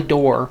knocks on the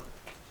door,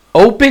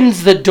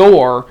 opens the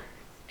door,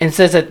 and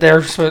says that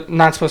they're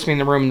not supposed to be in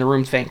the room, and the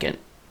room's vacant.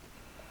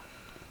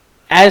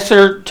 As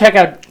their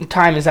checkout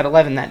time is at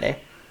 11 that day,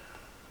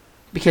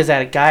 because I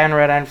had a guy on a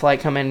red-eye flight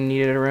come in and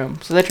needed a room,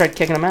 so they tried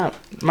kicking him out.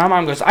 My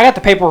mom goes, I got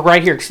the paperwork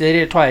right here, because they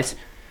did it twice.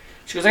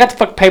 She goes, I got the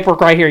fucking paperwork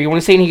right here. You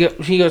want to see it?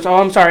 And he goes, oh,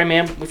 I'm sorry,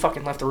 ma'am. We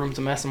fucking left the room's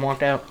a mess and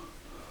walked out.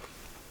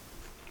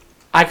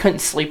 I couldn't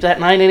sleep that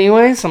night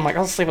anyway, so I'm like,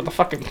 I'll sleep on the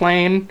fucking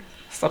plane.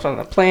 Slept on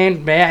the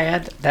plane.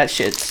 Man, that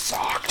shit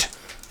sucked.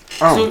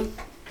 Oh.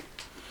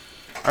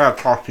 I gotta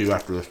talk to you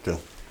after this, too.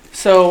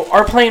 So,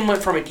 our plane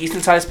went from a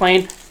decent-sized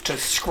plane to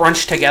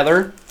scrunched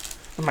together.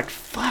 I'm like,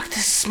 fuck, this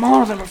is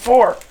smaller than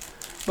before.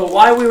 But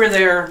while we were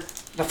there,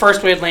 the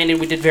first we had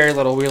landed, we did very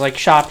little. We, like,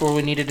 shopped where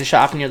we needed to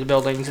shop near the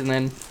buildings, and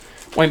then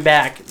went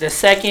back. The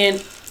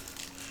second,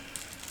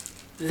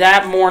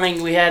 that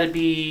morning we had to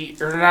be,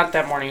 or not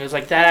that morning, it was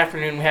like that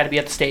afternoon we had to be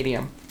at the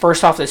stadium.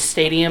 First off, the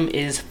stadium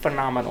is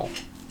phenomenal.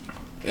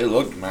 It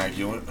looked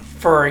immaculate.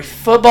 For a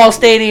football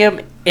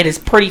stadium, it is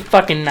pretty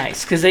fucking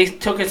nice, because they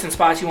took us in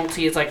spots you won't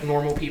see as like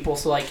normal people.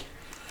 So like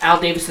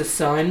Al Davis'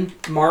 son,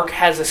 Mark,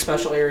 has a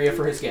special area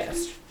for his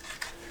guests.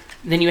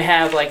 Then you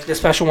have like the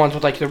special ones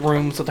with like the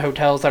rooms with the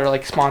hotels that are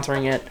like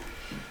sponsoring it.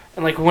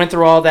 And, like, we went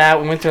through all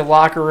that. We went to the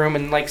locker room,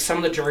 and, like, some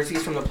of the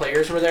jerseys from the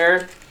players were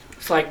there.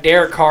 So, like,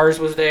 Derek Carr's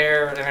was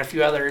there, and a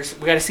few others.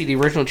 We got to see the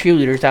original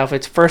cheerleaders'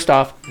 outfits. First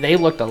off, they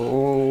looked a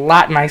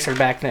lot nicer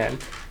back then.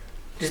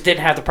 Just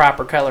didn't have the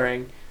proper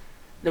coloring.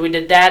 Then we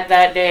did that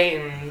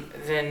day, and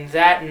then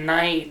that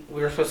night,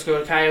 we were supposed to go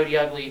to Coyote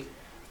Ugly.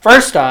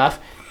 First off,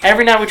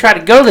 every night we tried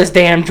to go to this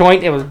damn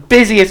joint, it was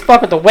busy as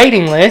fuck with the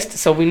waiting list,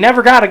 so we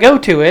never got to go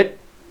to it.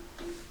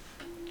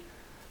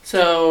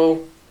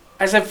 So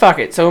I said, fuck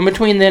it. So in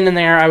between then and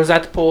there, I was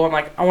at the pool. I'm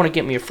like, I want to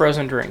get me a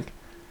frozen drink.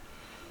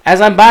 As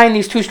I'm buying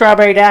these 2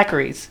 strawberry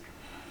daiquiris,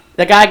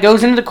 the guy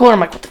goes into the cooler. I'm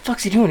like, what the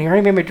fuck's he doing? He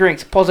already made me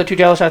drinks. Pulls out 2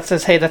 Jello shots,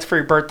 says, hey, that's for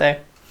your birthday.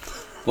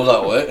 Was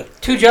that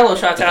what? 2 Jello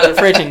shots out of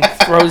the fridge and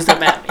throws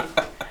them at me.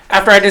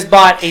 After I just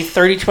bought a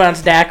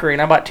 32-ounce daiquiri,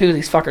 and I bought 2 of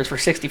these fuckers for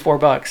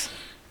 $64.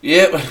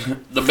 Yep.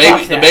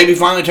 The baby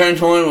finally turned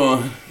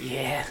 21.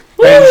 Yeah.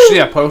 Did you see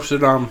I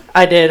posted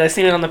I did. I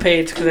seen it on the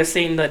page because I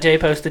seen that Jay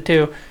posted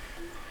too.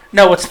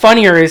 No, what's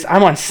funnier is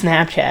I'm on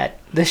Snapchat.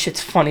 This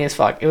shit's funny as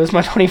fuck. It was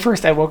my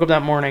 21st. I woke up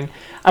that morning.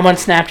 I'm on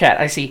Snapchat.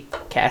 I see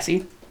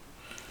Cassie.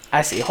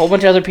 I see a whole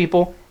bunch of other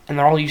people, and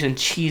they're all using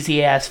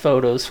cheesy ass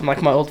photos from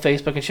like my old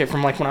Facebook and shit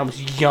from like when I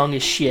was young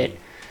as shit,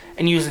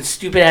 and using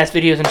stupid ass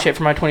videos and shit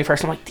from my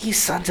 21st. I'm like, these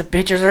sons of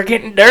bitches are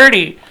getting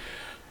dirty.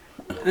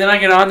 Then I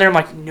get on there. I'm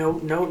like,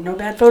 no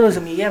bad photos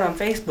of me yet on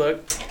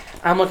Facebook.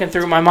 I'm looking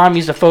through. My mom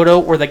used a photo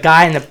where the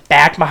guy in the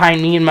back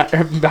behind me and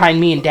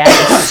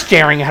Dad is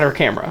staring at her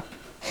camera.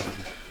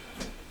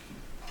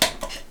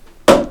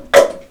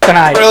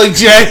 Tonight. Really,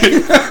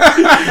 Jay?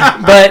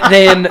 But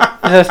then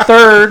the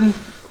third,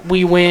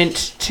 we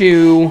went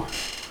to...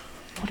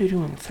 What did we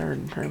do on the third?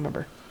 I'm trying to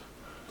remember.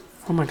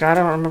 Oh my god,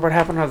 I don't remember what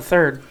happened on the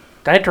third.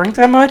 Did I drink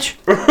that much?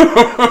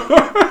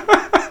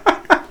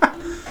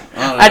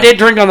 I did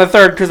drink on the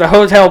third because the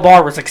hotel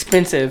bar was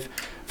expensive.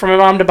 For my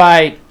mom to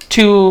buy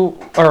two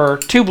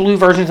blue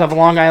versions of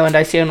Long Island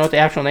Iced Tea, I don't know what the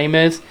actual name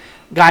is.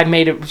 Guy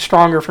made it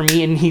stronger for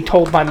me, and he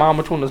told my mom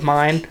which one was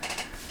mine.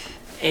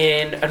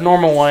 And a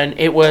normal one,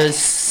 it was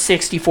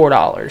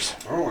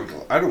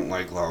 $64. I don't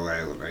like Long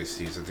Island iced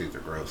teas. I think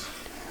they're gross.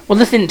 Well,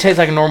 this didn't taste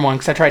like a normal one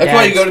because I tried. That's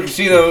why you go to the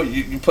casino.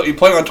 You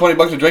play on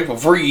 $20 a drink for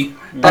free.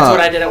 That's what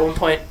I did at one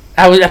point.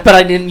 But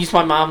I didn't use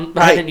my mom.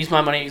 I didn't use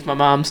my money. I used my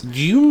mom's. Do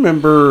you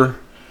remember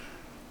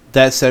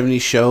that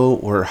 '70s show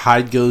where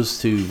Hyde goes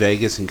to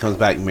Vegas and comes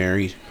back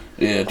married?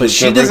 Yeah, but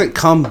she doesn't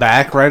come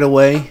back right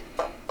away.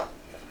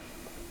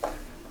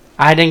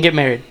 I didn't get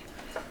married.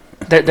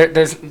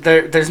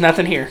 There's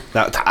nothing here.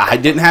 No, I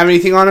didn't have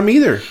anything on him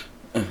either.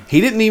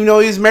 He didn't even know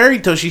he was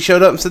married till she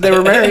showed up and said they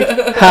were married.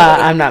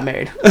 I'm not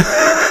married.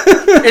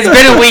 It's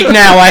been a week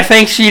now. I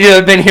think she'd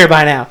have been here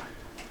by now.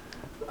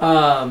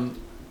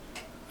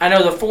 I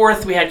know the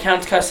 4th, we had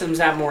Count's Customs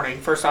that morning.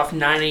 First off,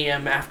 9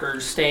 a.m. after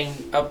staying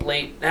up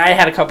late. And I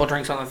had a couple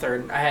drinks on the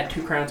 3rd. I had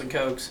 2 Crowns and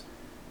Cokes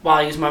while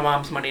I used my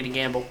mom's money to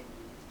gamble.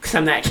 Because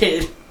I'm that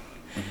kid.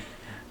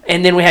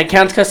 And then we had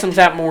Count's Customs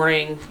that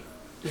morning.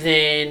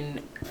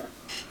 Then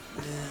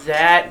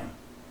that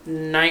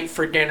night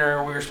for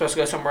dinner, we were supposed to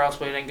go somewhere else,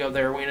 but we didn't go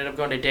there. We ended up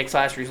going to Dick's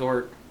Last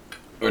Resort.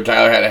 Where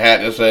Tyler had a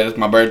hat that said, "It's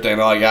my birthday," and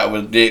all I got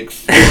was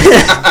Dick's.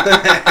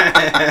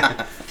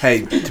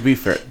 Hey, to be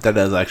fair, that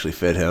does actually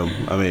fit him.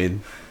 I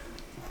mean,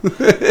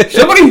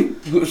 somebody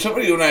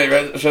when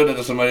I showed it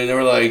to somebody, they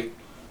were like,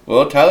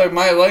 "Well, Tyler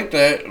might like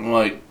that." I'm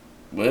like,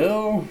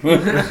 "Well,"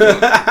 throwing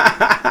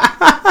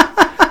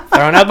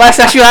out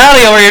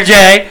bisexuality over here,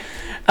 Jay.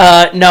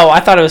 No, I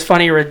thought it was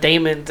funny with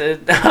Damon.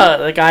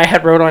 The guy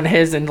had wrote on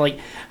his, and like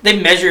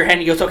they measure your head,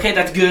 and he goes, "Okay,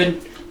 that's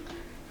good."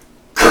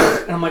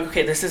 And I'm like,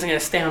 okay, this isn't going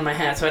to stay on my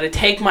hat. So I had to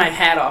take my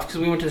hat off because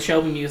we went to the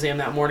Shelby Museum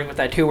that morning with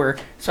that tour.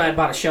 So I had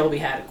bought a Shelby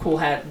hat, a cool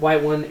hat,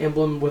 white one,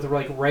 emblem with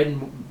like red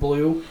and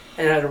blue,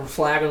 and it had a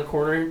flag on the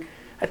corner.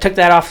 I took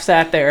that off,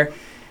 sat there,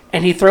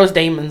 and he throws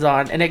Damon's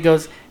on, and it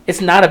goes, "It's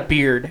not a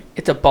beard,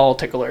 it's a ball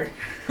tickler."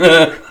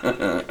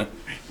 And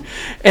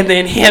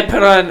then he had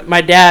put on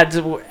my dad's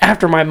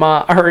after my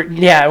mom, or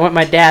yeah, I went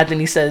my dad's,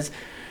 and he says,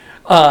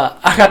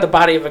 "I got the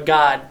body of a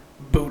god,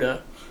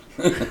 Buddha."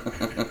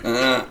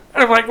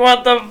 I'm like,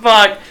 what the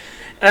fuck?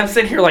 And I'm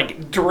sitting here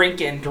like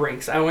drinking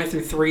drinks. I went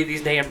through 3 of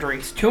these damn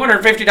drinks.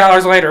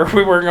 $250 later,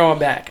 we weren't going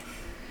back.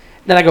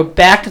 Then I go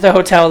back to the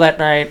hotel that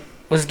night,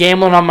 was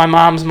gambling on my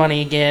mom's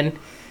money again,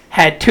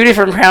 had 2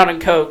 different Crown and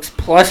Cokes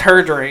plus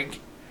her drink.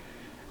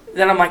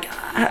 Then I'm like,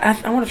 I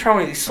want to try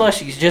one of these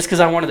slushies just because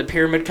I wanted the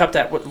pyramid cup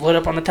that lit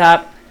up on the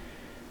top.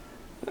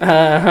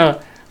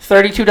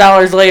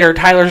 $32 later,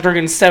 Tyler's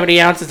drinking 70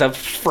 ounces of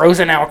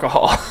frozen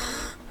alcohol.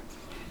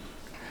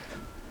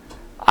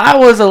 I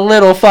was a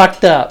little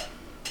fucked up.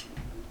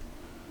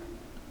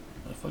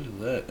 What the fuck is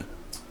that?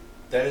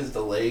 that is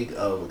the leg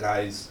of a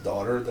guy's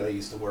daughter that I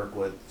used to work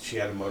with. She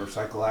had a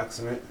motorcycle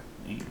accident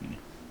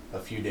a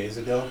few days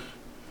ago.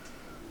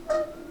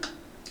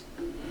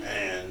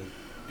 And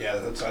yeah,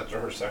 that's after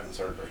her second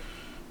surgery.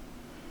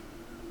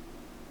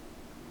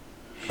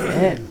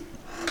 Shit.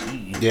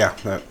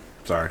 Yeah,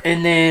 sorry.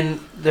 And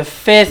then the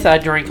 5th, I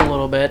drank a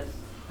little bit.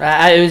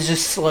 It was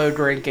just slow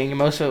drinking.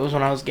 Most of it was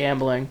when I was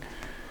gambling.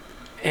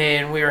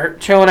 And we were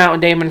chilling out with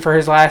Damon for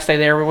his last day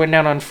there. We went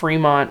down on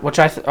Fremont, which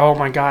oh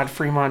my god,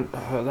 Fremont,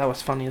 that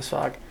was funny as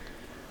fuck.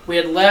 We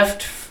had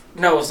left,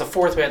 no, it was the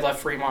 4th we had left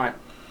Fremont.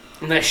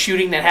 And that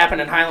shooting that happened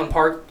in Highland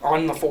Park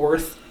on the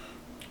 4th,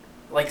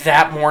 like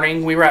that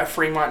morning, we were at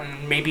Fremont,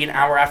 and maybe an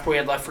hour after we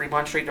had left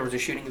Fremont Street, there was a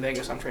shooting in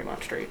Vegas on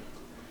Fremont Street.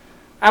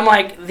 I'm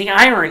like, the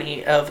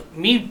irony of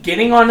me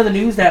getting onto the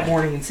news that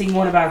morning and seeing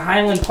one about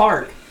Highland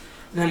Park,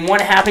 and then one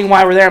happening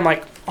while we're there, I'm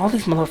like, all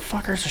these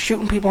motherfuckers are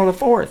shooting people on the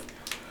 4th.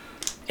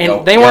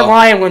 And they weren't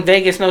lying when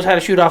Vegas knows how to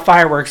shoot off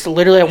fireworks. So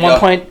literally at one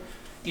point,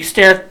 you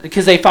stare,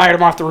 because they fired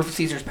them off the roof of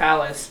Caesar's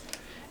Palace,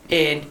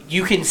 and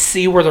you can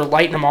see where they're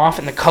lighting them off,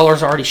 and the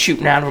colors are already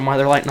shooting out of them while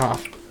they're lighting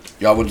off.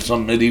 Y'all went to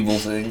some medieval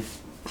thing?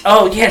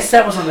 Oh, yes,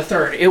 that was on the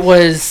 3rd. It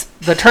was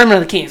the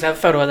Tournament of the Kings. I have a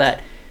photo of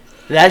that.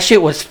 That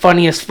shit was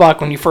funny as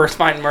fuck when you first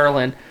find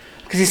Merlin.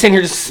 Because he's sitting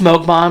here just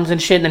smoke bombs and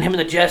shit, and then him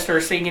and the Jester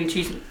are singing,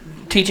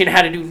 teaching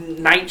how to do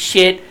night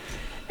shit.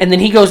 And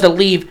then he goes to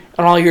leave,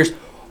 and all he hears,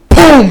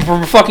 boom,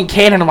 from a fucking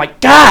cannon. I'm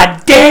like,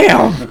 god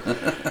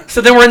damn!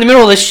 So then we're in the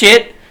middle of this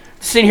shit,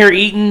 sitting here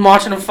eating,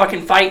 watching them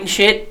fucking fight and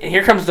shit, and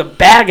here comes the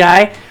bad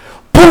guy.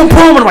 Boom,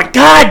 boom, and I'm like,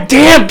 god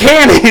damn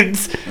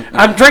cannons!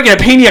 I'm drinking a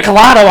pina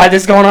colada while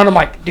this is going on. I'm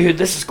like, dude,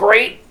 this is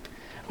great.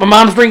 My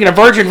mom's drinking a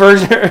virgin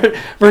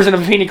version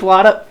of a pina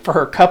colada for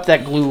her cup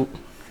that glue.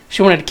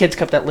 She wanted a kid's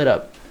cup that lit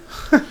up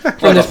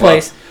from this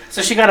place.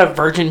 So she got a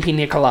virgin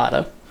pina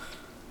colada.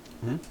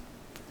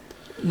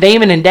 Mm-hmm.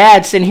 Damon and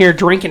Dad sitting here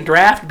drinking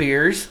draft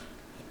beers.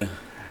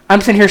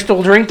 I'm sitting here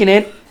still drinking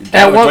it.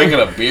 Dad was drinking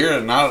a beer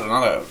and not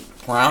a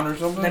Crown or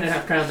something? They didn't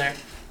have Crown there.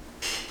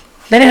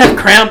 They didn't have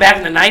Crown back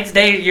in the Knight's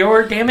Day of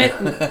yore, damn it.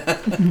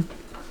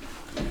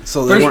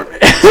 So they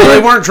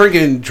weren't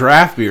drinking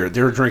draft beer,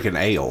 they were drinking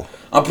ale.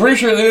 I'm pretty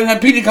sure they didn't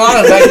have pina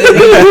coladas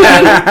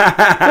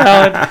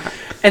back then.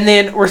 And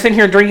then we're sitting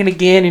here drinking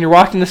again, and you're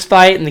watching this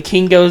fight, and the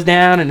king goes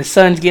down, and his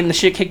son's getting the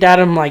shit kicked out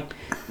of him. Like,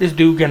 this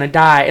dude gonna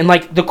die. And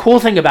like the cool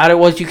thing about it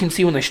was you can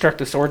see when they struck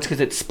the swords because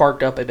it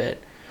sparked up a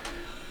bit.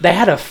 They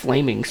had a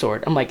flaming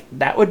sword. I'm like,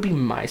 that would be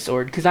my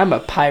sword because I'm a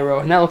pyro,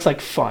 and that looks like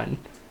fun.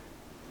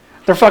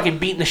 They're fucking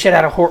beating the shit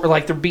out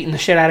of they're beating the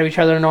shit out of each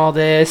other and all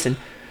this. And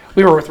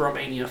we were with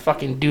Romania.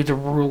 Fucking dude's a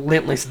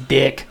relentless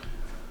dick.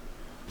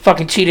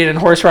 Fucking cheated in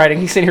horse riding.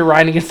 He's sitting here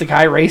riding against the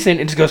guy racing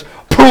and just goes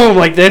boom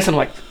like this. And I'm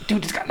like,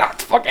 dude just got knocked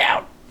the fuck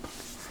out.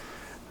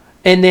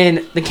 And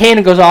then the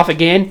cannon goes off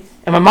again.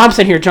 And my mom's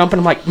sitting here jumping.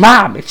 I'm like,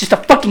 Mom, it's just a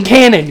fucking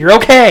cannon. You're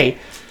okay.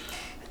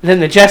 Then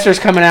the Jester's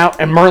coming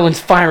out, and Merlin's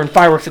firing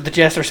fireworks at the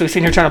Jester, so he's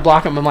sitting here trying to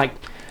block him. I'm like,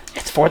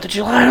 it's 4th of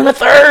July on the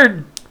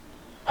 3rd!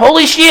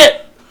 Holy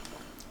shit!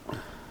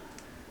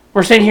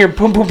 We're sitting here,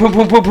 boom, boom, boom,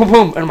 boom, boom, boom,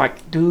 boom. And I'm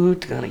like,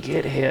 dude's gonna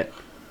get hit.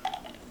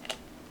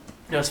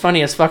 It was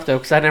funny as fuck, though,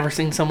 because I'd never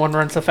seen someone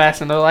run so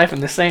fast in their life in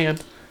the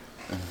sand.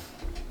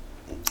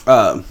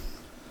 No,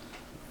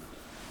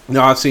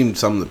 I've seen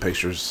some of the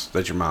pictures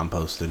that your mom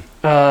posted.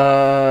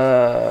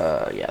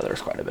 Yeah,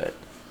 there's quite a bit.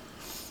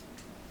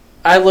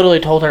 I literally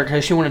told her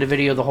because she wanted to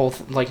video the whole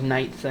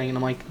night thing, and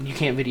I'm like, you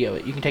can't video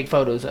it. You can take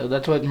photos.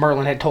 That's what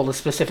Merlin had told us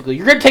specifically.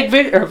 You're gonna take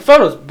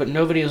photos, but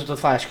no videos with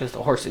flash because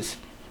the horses.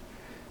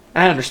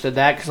 I understood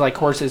that because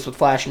horses with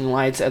flashing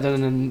lights, other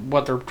than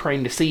what they're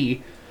trained to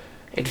see,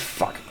 it'd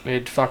fuck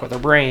with their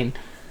brain.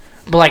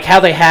 But how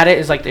they had it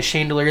is the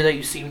chandelier that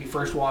you see when you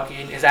first walk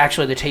in is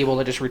actually the table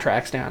that just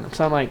retracts down.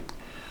 So I'm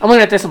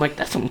looking at this. I'm like,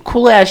 that's some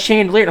cool ass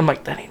chandelier. And I'm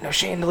like, that ain't no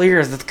chandelier.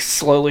 It's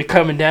slowly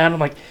coming down. I'm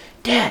like,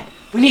 Dad,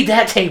 we need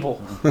that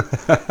table. And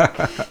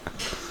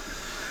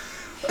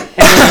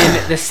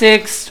then the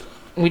 6th,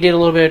 we did a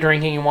little bit of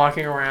drinking and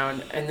walking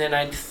around. And then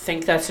I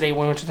think that's the day we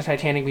went to the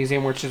Titanic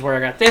Museum, which is where I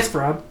got this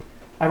from.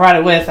 I brought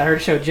it with. I heard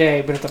it show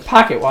Jay, but it's a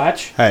pocket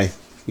watch. Hey,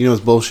 you know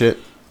it's bullshit?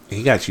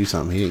 He got you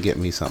something. He didn't get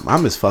me something.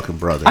 I'm his fucking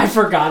brother. I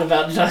forgot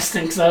about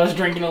Justin because I was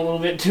drinking a little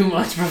bit too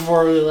much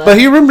before we left. But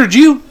he remembered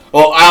you.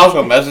 Well, I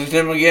also messaged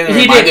him again and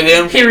reminded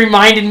him. He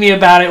reminded me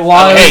about it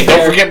while I was Hey, there.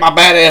 don't forget my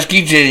badass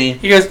keychain.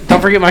 He goes,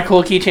 don't forget my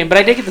cool keychain. But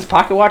I did get this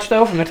pocket watch,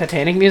 though, from the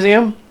Titanic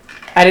Museum.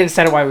 I didn't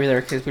set it while we were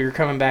there because we were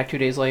coming back 2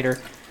 days later.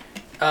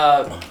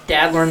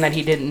 Dad learned that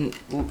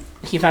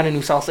he found a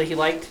new salsa he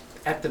liked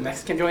at the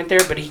Mexican joint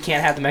there, but he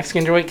can't have the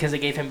Mexican joint because it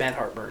gave him bad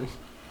heartburn.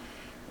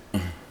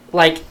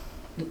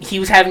 He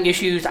was having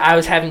issues, I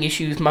was having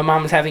issues, my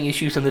mom was having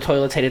issues, and the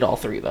toilets hated all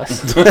three of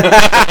us.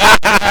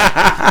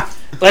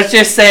 Let's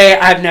just say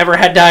I've never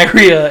had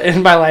diarrhea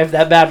in my life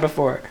that bad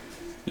before.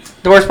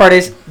 The worst part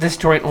is, this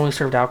joint only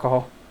served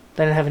alcohol.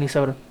 They didn't have any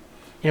soda.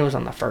 And it was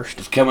on the 1st.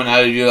 It's coming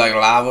out of you like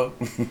lava.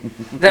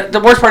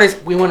 The worst part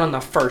is, we went on the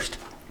 1st.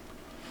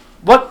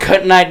 What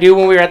couldn't I do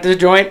when we were at this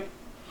joint?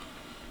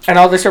 And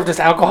all they served us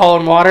alcohol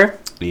and water?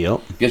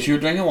 Yep. Guess you were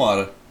drinking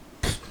water.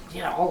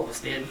 Yeah, all of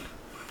us did.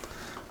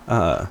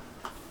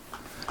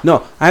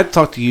 No, I had to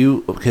talk to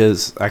you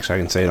because actually I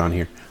can say it on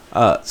here.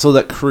 So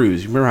that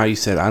cruise, you remember how you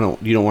said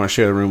you don't want to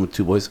share the room with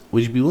 2 boys?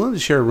 Would you be willing to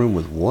share a room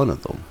with one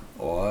of them?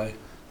 Why?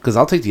 Because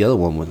I'll take the other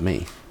one with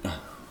me.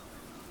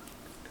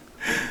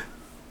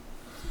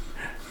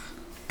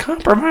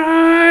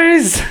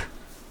 Compromise!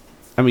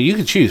 I mean, you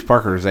can choose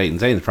Parker or Zayden.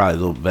 Zayden's probably a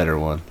little better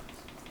one.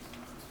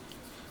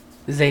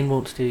 Zane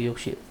won't steal your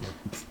shit.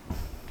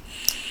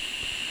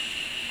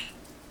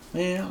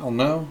 Yeah, I don't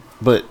know.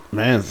 But,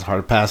 man, it's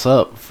hard to pass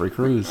up. Free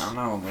cruise. I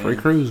know, man. Free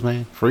cruise,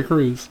 man. Free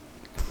cruise.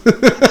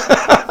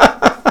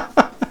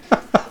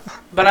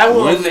 But I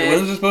will When admit...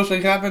 is this supposed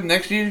to happen?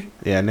 Next year?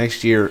 Yeah,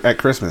 next year at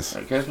Christmas.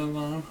 At Christmas?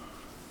 No.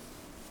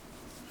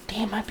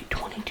 Damn, might be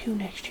 22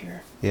 next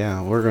year.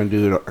 Yeah, we're going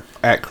to do it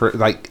at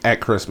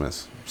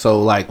Christmas.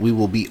 So, we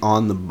will be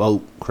on the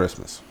boat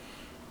Christmas.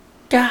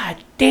 God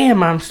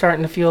damn, I'm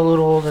starting to feel a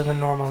little older than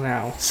normal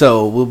now.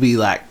 So, we'll be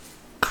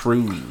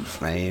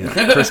cruise, man.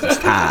 Christmas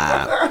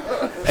time.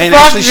 And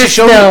Fuck actually, the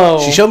snow.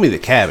 she showed me the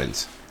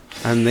cabins.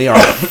 And they are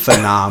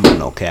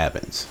phenomenal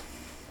cabins.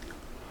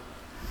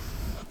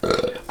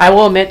 I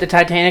will admit the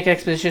Titanic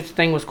Expedition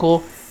thing was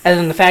cool. As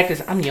in the fact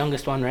is, I'm the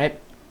youngest one, right?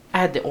 I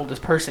had the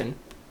oldest person.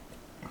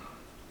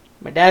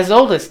 My dad's the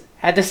oldest.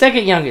 Had the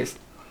second youngest.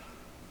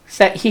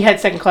 He had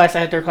second class, I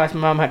had third class,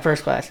 my mom had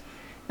first class.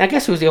 And I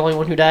guess who was the only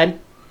one who died?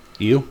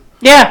 You?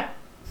 Yeah!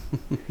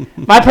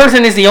 My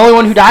person is the only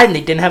one who died and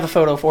they didn't have a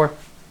photo for.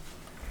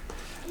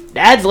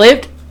 Dad's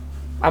lived.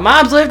 My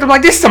mom's lived. I'm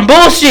like, this is some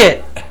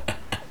bullshit!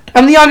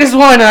 I'm the youngest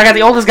one and I got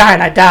the oldest guy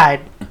and I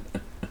died.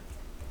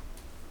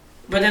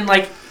 But then,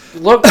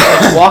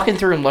 walking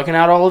through and looking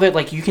at all of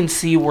it, you can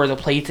see where the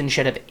plates and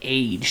shit have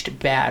aged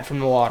bad from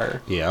the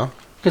water. Yeah.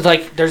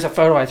 Because, there's a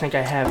photo I think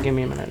I have. Give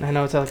me a minute. I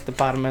know it's at the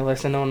bottom of my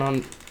list and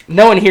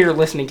no one here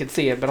listening can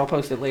see it, but I'll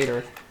post it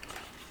later.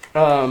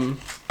 But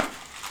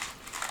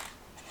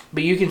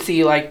you can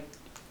see,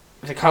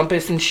 the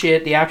compass and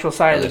shit, the actual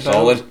side of the boat.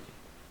 Solid?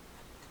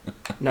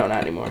 No,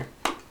 not anymore.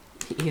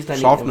 He's not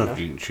Soft even enough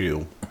you can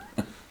chew.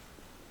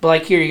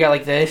 But, here, you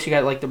got, this. You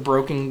got, the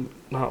broken...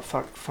 Oh,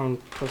 fuck. Phone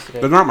posted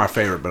it. They're not my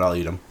favorite, but I'll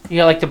eat them. You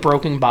got, the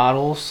broken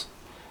bottles.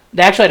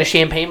 They actually had a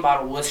champagne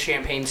bottle with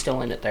champagne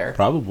still in it there.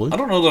 Probably. I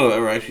don't know that I've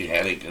ever actually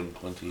had it in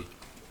plenty.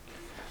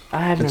 I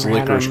haven't It's never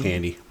had licorice them.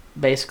 candy.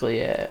 Basically,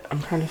 yeah.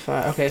 I'm trying to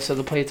find... Okay, so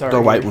the plates are...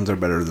 The white here. ones are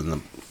better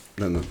than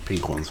the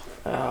pink ones.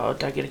 Oh,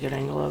 did I get a good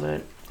angle of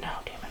it? No,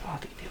 damn it. I'll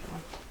have to get the other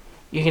one.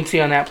 You can see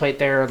on that plate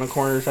there, on the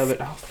corners of it.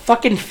 Oh,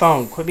 fucking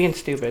phone. Quit being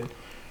stupid.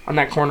 On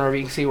that corner of it,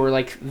 you can see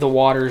where, the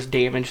water's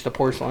damaged the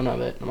porcelain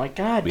of it. I'm like,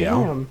 God Yeah.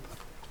 damn.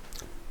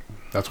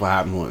 That's what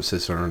happened when it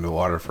sits under the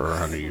water for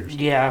 100 years.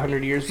 Yeah,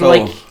 100 years. So,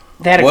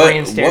 they had a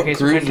grand What staircase.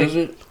 cruise is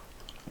it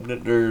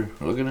that they're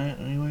looking at,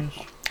 anyways?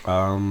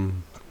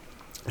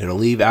 It'll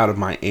leave out of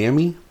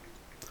Miami,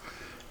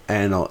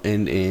 and it'll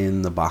end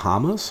in the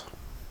Bahamas.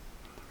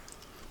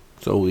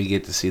 So we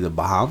get to see the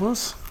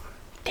Bahamas.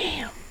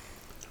 Damn.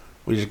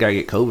 We just gotta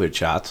get COVID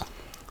shots.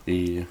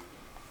 Yeah.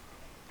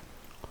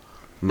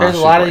 I'm not There's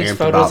a lot of super these amped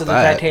photos about of the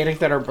that. Titanic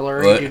that are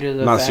blurry What? due to the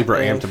I'm not fact super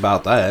of- amped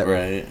about that.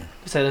 Right.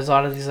 So there's a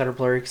lot of these that are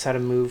blurry because I had to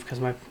move because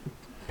my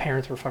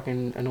parents were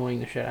fucking annoying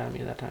the shit out of me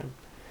at that time.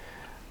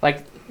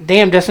 Like,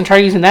 damn, Justin, try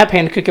using that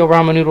pan to cook your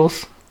ramen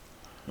noodles.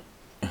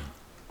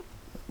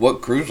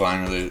 What cruise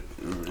line are they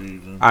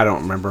using? I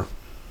don't remember.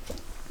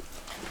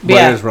 But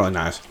Yeah. it was really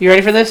nice. You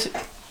ready for this?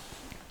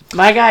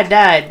 My guy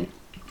died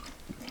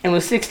and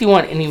was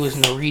 61, and he was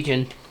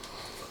Norwegian.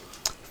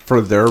 For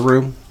their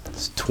room,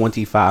 it's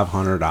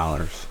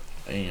 $2,500.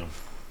 Damn.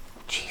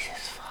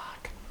 Jesus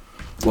fuck.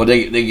 Well,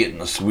 they get in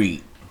the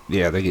suite.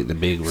 Yeah, they get the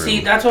big room.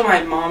 See, that's what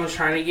my mom was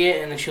trying to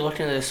get, and then she looked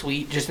into the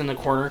suite just in the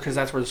corner because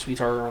that's where the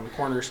suites are around the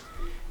corners.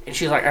 And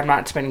she's like, I'm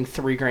not spending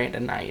 $3,000 a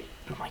night.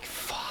 And I'm like,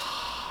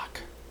 fuck.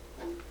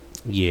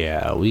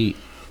 Yeah, it's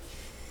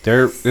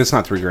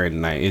not $3,000 a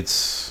night.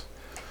 It's,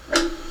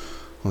 what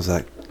was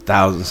that,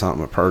 1,000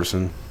 something a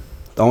person.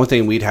 The only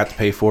thing we'd have to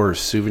pay for is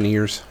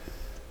souvenirs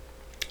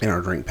and our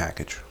drink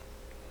package,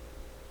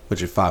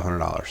 which is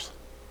 $500.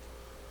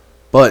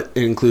 But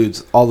it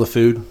includes all the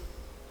food,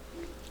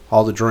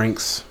 all the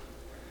drinks,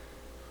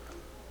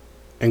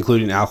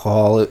 including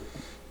alcohol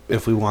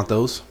if we want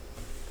those.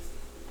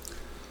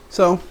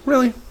 So,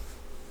 really,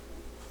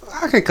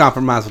 I can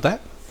compromise with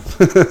that.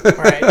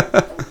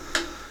 Right.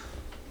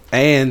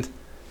 And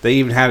they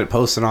even had it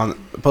posted on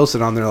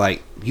there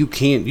like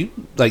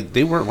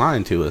they weren't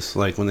lying to us.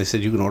 Like when they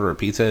said you can order a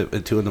pizza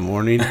at 2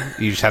 a.m,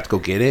 you just have to go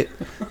get it.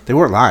 They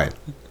weren't lying.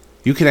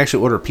 You can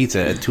actually order a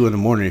pizza at 2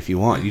 a.m. if you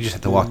want. You just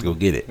have to walk to go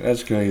get it.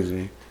 That's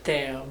crazy.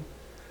 Damn.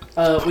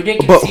 We did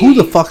get But to who see-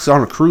 the fuck's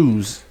on a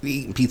cruise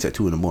eating pizza at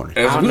 2 a.m? Who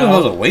don't the know.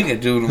 hell's awake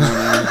at 2 in the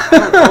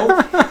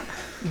morning?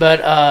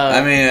 But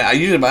I mean,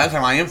 usually by that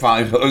time I am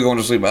finally going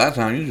to sleep. By that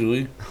time,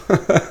 usually.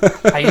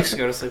 I used to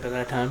go to sleep at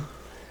that time.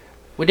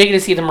 We did get to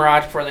see the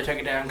Mirage before they took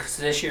it down, because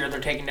this year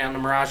they're taking down the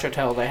Mirage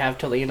Hotel. They have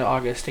till the end of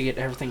August to get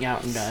everything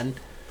out and done.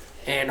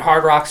 And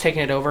Hard Rock's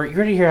taking it over. You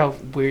ready to hear how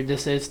weird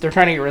this is? They're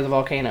trying to get rid of the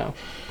volcano,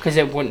 because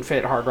it wouldn't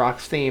fit Hard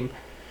Rock's theme.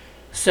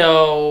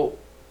 So,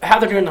 how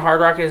they're doing the Hard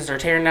Rock is they're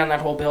tearing down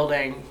that whole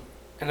building,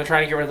 and they're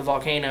trying to get rid of the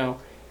volcano,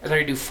 and they're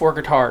going to do 4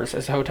 guitars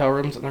as hotel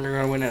rooms, and they're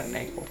going to win at an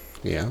angle.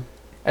 Yeah.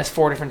 As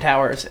 4 different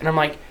towers. And I'm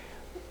like,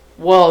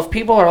 well, if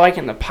people are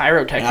liking the I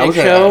pyrotechnic wish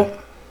I- show,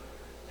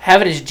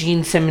 have it as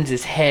Gene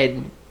Simmons'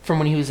 head from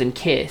when he was in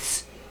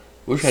Kiss,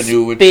 Wish I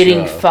knew which.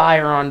 spitting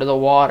fire onto the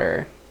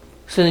water.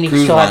 So then you can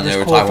Cruise still have line they this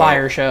were cool talking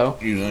fire about. show.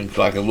 Using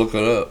so I could look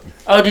it up.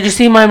 Oh, did you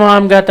see my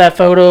mom got that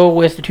photo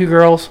with the 2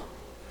 girls?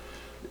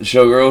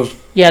 Showgirls.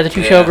 Yeah, the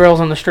 2 Yeah. showgirls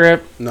on the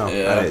strip. No,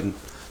 Yeah. I didn't.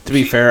 To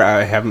be fair,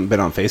 I haven't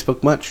been on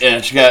Facebook much. Yeah,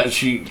 she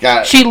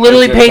got. She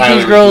literally it's paid Tyler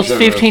these girls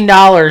Showgirls.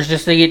 $15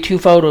 just to get 2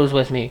 photos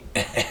with me.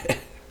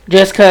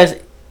 Just because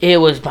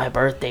it was my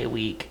birthday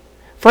week.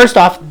 First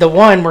off, the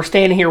one, we're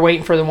standing here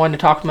waiting for the one to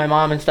talk to my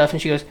mom and stuff,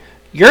 and she goes,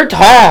 "You're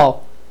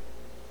tall."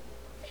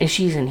 And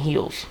she's in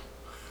heels.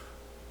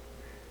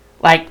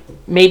 Like,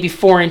 maybe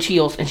 4-inch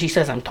heels, and she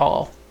says I'm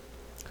tall.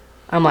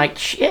 I'm like,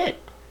 shit.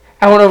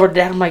 I went over to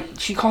Dad, I'm like,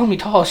 she called me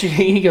tall.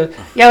 He goes,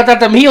 yeah, without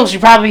them heels, you're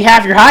probably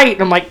half your height.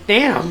 And I'm like,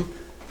 damn.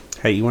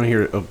 Hey, you want to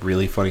hear a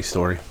really funny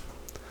story?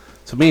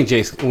 So while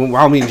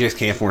me and Jace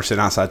Camp were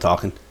sitting outside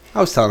talking, I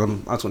was telling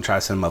him I was going to try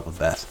to set him up with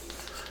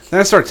Beth. Then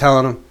I started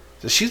telling him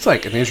that she's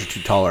like an inch or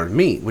 2 taller than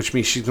me, which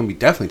means she's going to be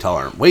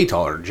definitely way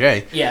taller than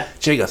Jay. Yeah.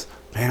 Jay goes,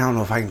 man, I don't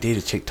know if I can date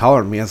a chick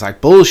taller than me. I was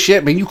like,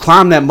 bullshit, man, you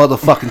climbed that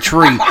motherfucking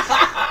tree.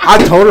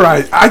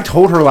 I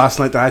told her last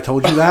night that I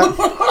told you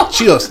that.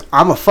 She goes,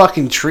 I'm a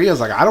fucking tree. I was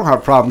like, I don't have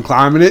a problem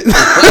climbing it.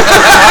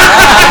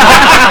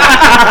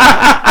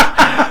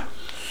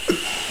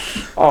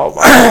 Oh,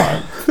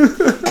 my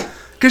God.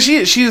 Because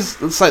she's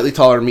slightly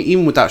taller than me.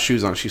 Even without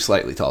shoes on, she's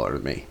slightly taller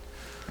than me.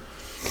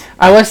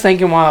 I was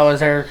thinking while I was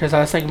there, because I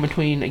was thinking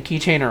between a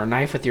keychain or a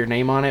knife with your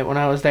name on it when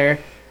I was there.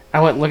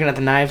 I went looking at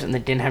the knives, and they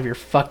didn't have your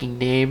fucking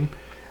name.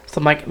 So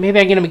I'm like, maybe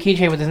I get him a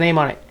keychain with his name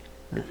on it.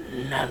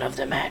 None of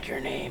them had your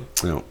name.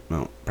 No,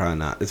 probably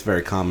not. It's a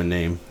very common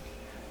name.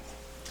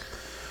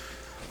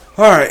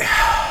 All right.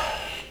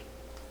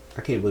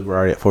 I can't believe we're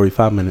already at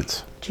 45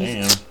 minutes.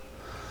 Damn.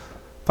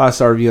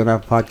 5-star review on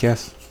Apple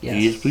Podcasts.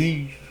 Yes,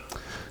 please.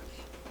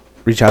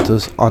 Reach out to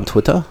us on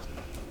Twitter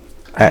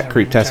at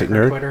Creeptastic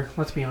Nerd. Twitter,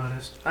 let's be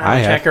honest. I I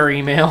have. check our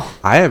email.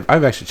 I've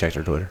actually checked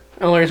our Twitter.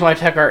 The only reason why I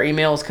check our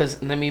emails is because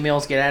them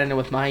emails get added in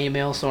with my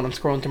email. So when I'm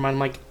scrolling through mine, I'm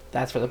like,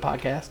 that's for the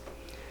podcast.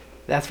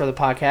 That's for the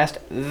podcast.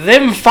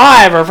 Them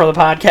 5 are for the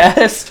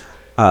podcast.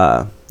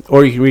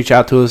 Or you can reach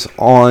out to us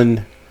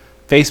on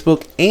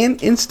Facebook and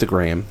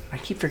Instagram I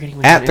keep forgetting.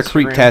 we at have the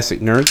Instagram. Creeptastic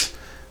Nerds.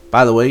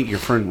 By the way, your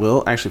friend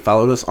Will actually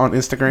followed us on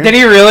Instagram. Did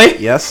he really?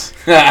 Yes.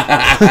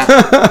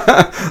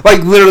 Like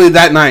literally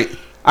that night,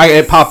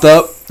 it popped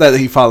up that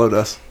he followed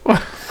us.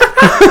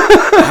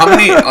 How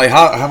many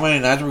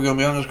nights are we gonna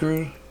be on this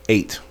cruise?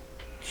 8.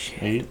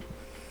 8.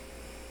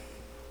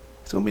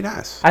 It's gonna be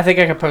nice. I think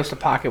I could post a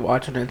pocket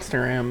watch on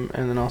Instagram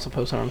and then also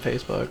post it on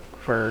Facebook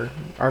for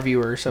our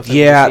viewers. So if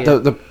they Yeah, want to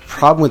see the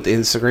problem with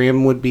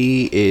Instagram would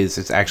be is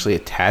it's actually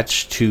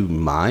attached to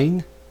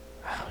mine.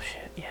 Oh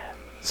shit! Yeah.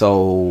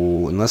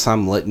 So unless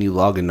I'm letting you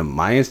log into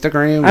my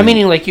Instagram, I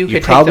mean, like you could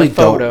take probably the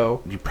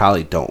photo. You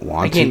probably don't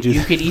want Again, to do you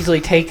that. could easily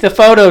take the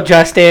photo,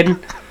 Justin.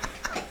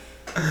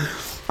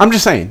 I'm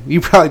just saying, you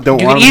probably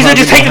don't You want could easily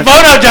just take the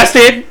photo,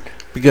 Justin.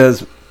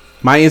 because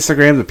my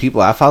Instagram, the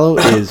people I follow,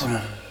 is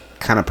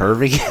kind of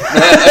pervy.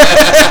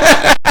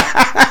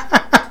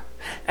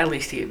 At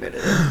least he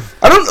admitted it.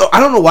 I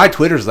don't know why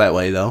Twitter's that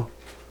way though.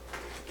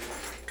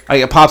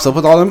 Like it pops up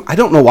with all them. I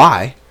don't know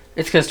why.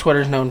 It's because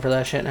Twitter's known for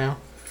that shit now.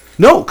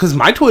 No, because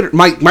my Twitter,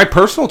 my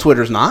personal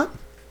Twitter's not.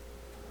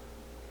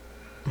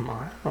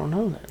 I don't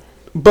know that.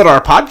 But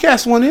our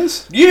podcast one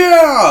is.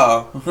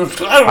 Yeah.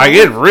 I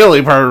get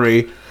really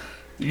pervy.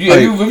 Yeah,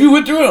 have you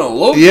went through it and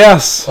looked?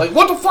 Yes. Like,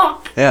 what the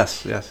fuck?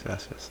 Yes.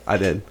 I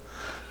did.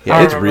 I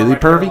Yeah, it's remember really my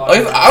pervy.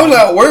 Twitter Like, I was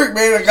at work,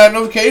 man. I got a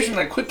notification.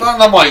 I clicked on it,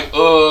 and I'm like,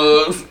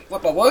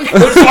 what the what?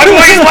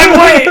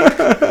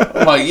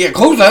 I'm like, yeah,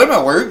 close that. I'm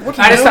at work. What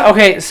the hell?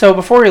 Okay, so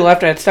before we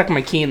left, I had stuck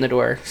my key in the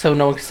door, so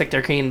no one could stick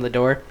their key in the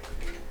door.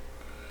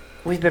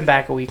 We've been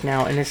back a week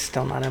now, and it's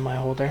still not in my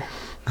holder.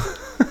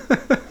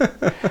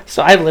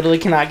 So I literally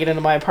cannot get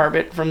into my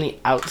apartment from the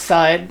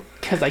outside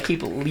because I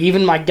keep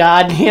leaving my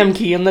goddamn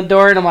key in the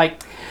door, and I'm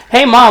like,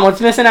 hey, Mom,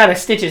 what's missing out of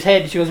Stitch's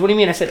head? She goes, what do you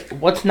mean? I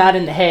said, what's not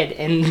in the head?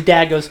 And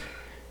Dad goes,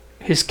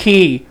 his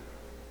key.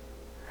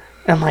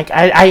 And I'm like,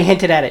 I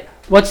hinted at it.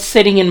 What's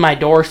sitting in my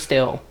door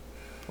still?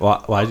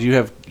 Why do you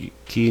have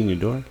key in your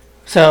door?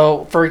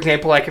 So, for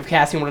example, like if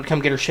Cassie wanted to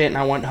come get her shit and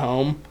I went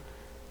home,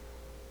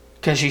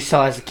 because she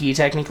still has the key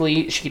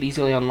technically, she could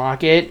easily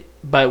unlock it.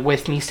 But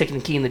with me sticking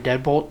the key in the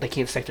deadbolt, they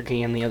can't stick their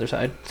key in the other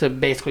side. So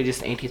basically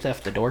just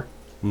anti-theft the door.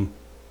 And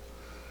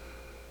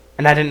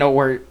I didn't know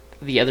where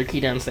the other key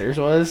downstairs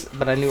was,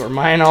 but I knew where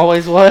mine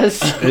always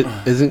was.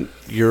 Isn't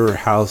your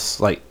house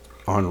like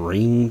on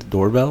ringed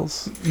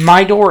doorbells?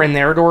 My door and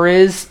their door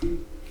is,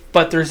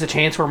 but there's a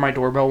chance where my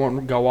doorbell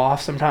won't go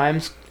off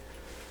sometimes.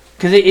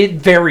 Because it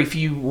very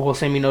few will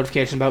send me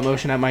notifications about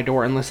motion at my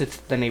door unless it's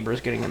the neighbors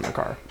getting in their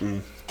car.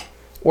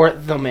 Or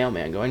the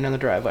mailman going down the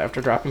driveway after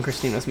dropping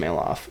Christina's mail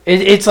off.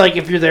 It's like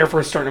if you're there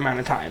for a certain amount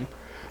of time.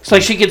 So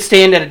like she could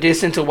stand at a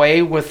distance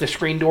away with the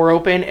screen door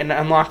open and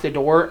unlock the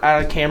door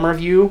out of camera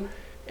view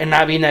and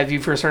not be in that view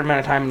for a certain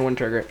amount of time and wouldn't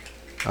trigger it.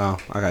 Oh,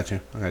 I got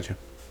you.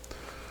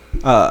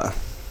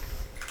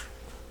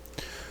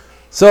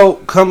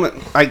 So now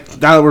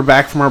that we're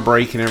back from our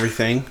break and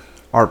everything,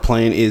 our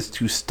plan is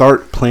to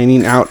start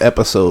planning out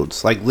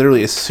episodes. Like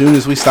literally as soon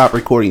as we stop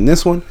recording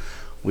this one,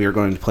 we are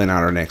going to plan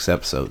out our next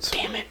episodes.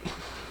 Damn it.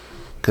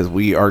 Because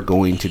we are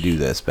going to do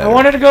this better. I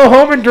wanted to go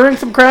home and drink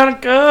some Crown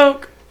and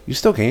Coke. You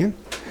still can?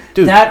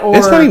 Dude, That or-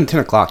 it's not even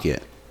 10 o'clock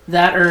yet.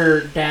 That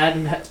or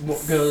Dad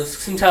goes,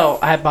 seems how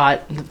I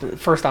bought,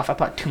 first off, I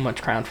bought too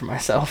much Crown for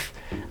myself.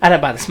 I didn't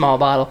buy the small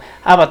bottle.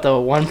 I bought the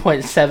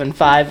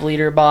 1.75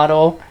 liter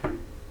bottle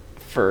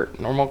for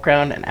normal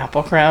Crown and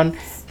Apple Crown.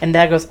 And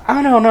Dad goes,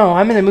 I don't know,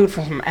 I'm in the mood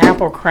for some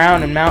Apple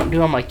Crown and Mountain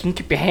Dew. I'm like, you can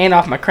keep your hand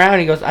off my Crown.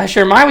 He goes, I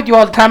share mine with you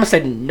all the time. I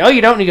said, no,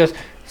 you don't. And he goes,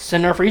 it's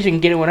in our freezer, you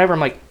can get it whenever. I'm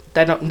like,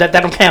 that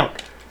don't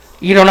count.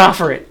 You don't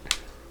offer it.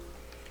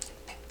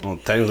 Well,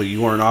 technically,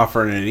 you weren't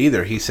offering it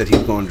either. He said he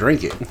was going to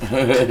drink it.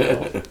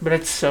 But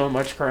it's so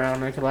much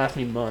Crown, it could last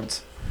me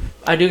months.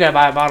 I do gotta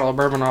buy a bottle of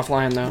bourbon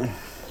offline though,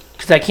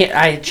 because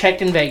I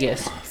checked in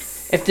Vegas.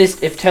 If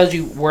it tells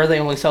you where they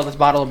only sell this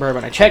bottle of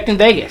bourbon, I checked in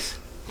Vegas.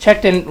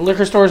 Checked in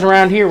liquor stores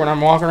around here when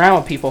I'm walking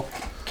around with people.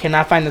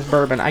 Cannot find this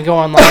bourbon. I go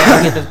online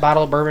and get this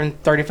bottle of bourbon,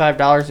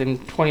 $35 and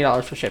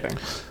 $20 for shipping.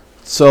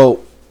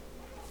 So,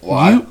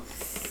 Why?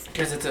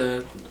 Because it's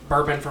a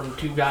bourbon from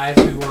two guys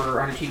who were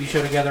on a TV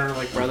show together,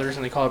 like brothers,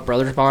 and they call it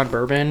Brothers Bond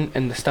Bourbon.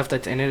 And the stuff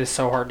that's in it is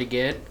so hard to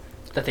get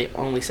that they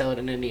only sell it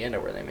in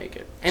Indiana where they make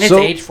it. And it's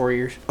aged 4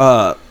 years.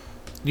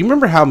 you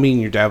remember how me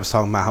and your dad was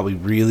talking about how we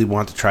really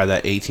want to try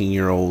that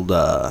 18-year-old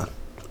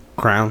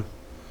Crown?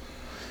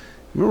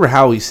 Remember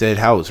how we said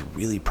how it was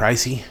really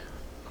pricey?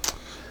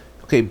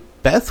 Okay,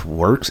 Beth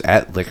works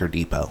at Liquor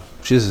Depot.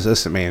 She's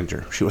assistant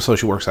manager. She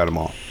works at a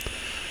mall.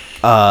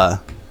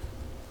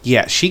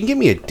 Yeah, she can give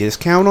me a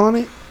discount on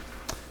it.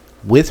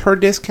 With her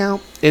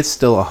discount, it's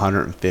still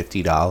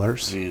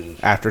 $150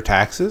 after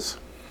taxes.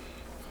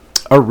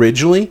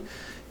 Originally,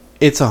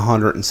 it's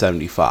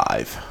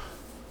 $175.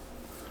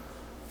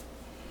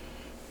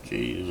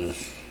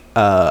 Jesus.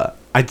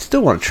 I'd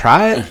still want to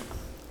try it,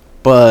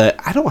 but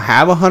I don't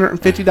have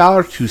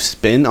 $150 to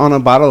spend on a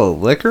bottle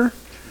of liquor.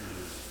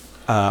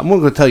 I'm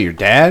gonna go tell your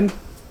dad.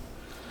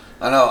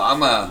 I know.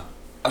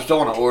 I still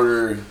want to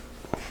order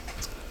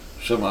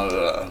some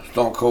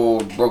Stone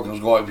Cold Broken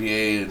Skull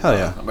IPA and Hell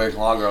yeah.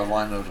 American Lager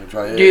online though to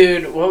try it.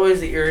 Dude, what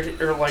was the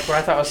what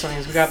I thought was funny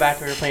is we got back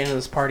and we were playing in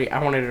this party.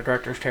 I wanted a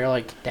director's chair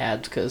like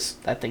Dad's because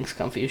that thing's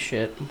comfy as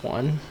shit.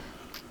 1,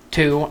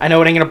 2, I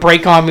know it ain't gonna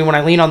break on me when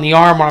I lean on the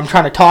arm when I'm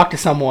trying to talk to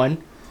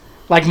someone,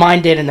 like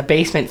mine did in the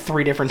basement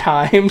 3 different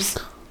times.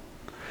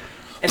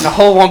 and the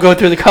hole won't go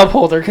through the cup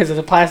holder because it's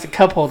a plastic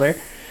cup holder.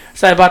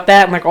 So I bought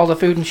that and like all the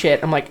food and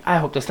shit. I'm like, I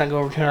hope this doesn't go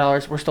over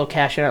 $200. We're still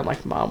cashing out. I'm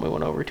like, Mom, we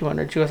went over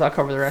 $200. She goes, I'll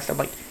cover the rest. I'm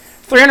like,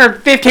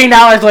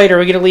 $315 later,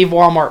 we get to leave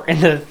Walmart,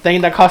 and the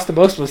thing that cost the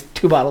most was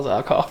 2 bottles of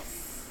alcohol.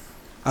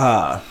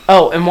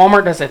 Oh, and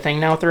Walmart does a thing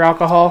now with their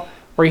alcohol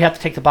where you have to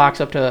take the box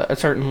up to a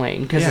certain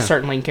lane because a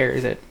certain lane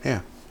carries it.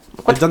 Yeah.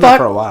 What They've the done fuck? that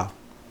for a while.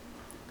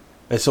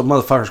 And so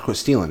motherfuckers quit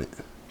stealing it.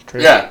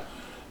 True. Yeah.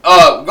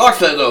 Gosh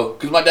said though,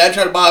 because my dad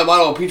tried to buy a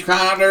bottle of peach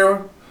crown out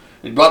there.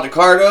 He brought the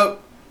card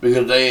up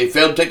because they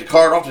failed to take the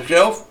card off the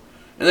shelf,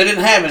 and they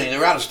didn't have any. They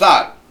were out of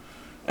stock,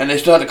 and they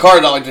still had the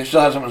cards out like they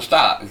still had some in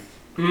stock.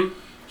 Hmm.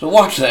 So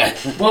watch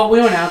that. Well, we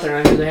went out there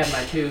and I knew they had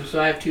my 2,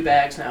 so I have 2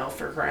 bags now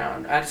for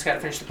Crown. I just got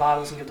to finish the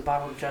bottles and give the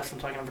bottle to Justin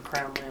so I can have a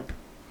Crown lamp.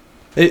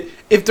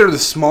 If they're the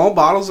small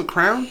bottles of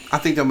Crown, I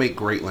think they'll make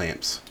great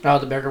lamps. Oh,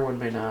 the bigger one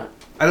may not.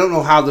 I don't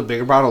know how the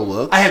bigger bottle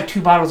looks. I have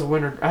 2 bottles of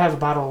Winter. I have a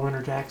bottle of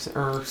Winter Jacks,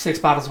 or 6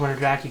 bottles of Winter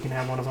Jack. You can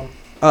have one of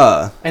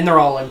them, and they're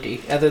all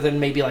empty, other than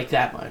maybe like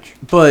that much.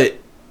 But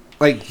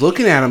like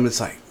looking at them, it's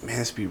like, man,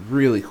 this would be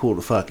really cool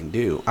to fucking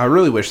do. I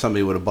really wish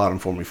somebody would have bought them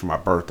for me for my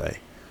birthday,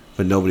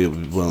 but nobody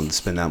would be willing to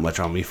spend that much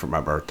on me for my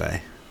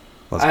birthday.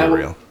 Let's be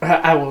real.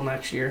 I will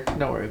next year.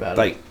 Don't worry about it.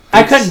 Like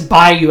I couldn't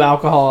buy you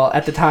alcohol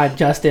at the time,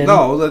 Justin.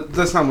 No,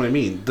 that's not what I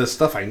mean. The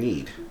stuff I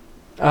need.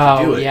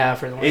 Oh do it. yeah,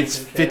 for the It's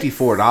lamps and shit.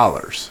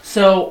 $54.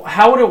 So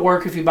how would it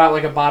work if you bought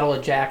like a bottle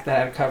of Jack that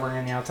had a covering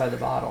on the outside of the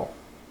bottle?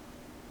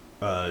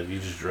 You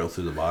just drill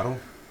through the bottle.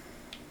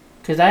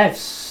 Because I have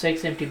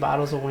 6 empty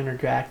bottles of Winter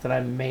Jack that I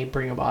may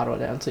bring a bottle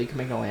down so you can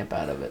make a lamp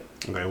out of it.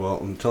 Okay, well,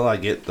 until I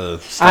get the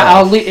stuff,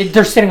 I'll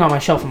they're sitting on my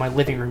shelf in my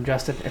living room,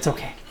 Justin. It's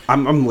okay.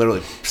 I'm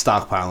literally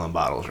stockpiling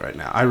bottles right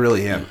now. I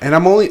really am, and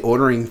I'm only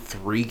ordering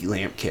 3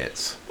 lamp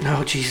kits.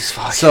 No, Jesus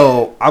fuck.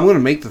 So I'm gonna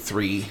make the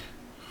 3,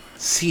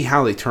 see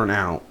how they turn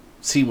out,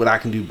 see what I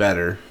can do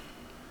better,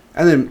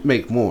 and then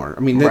make more.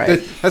 I mean,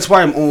 Right. that's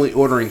why I'm only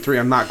ordering 3.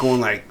 I'm not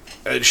going like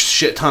a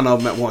shit ton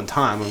of them at one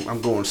time.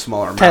 I'm going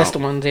smaller amount. Test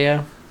ones,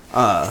 yeah.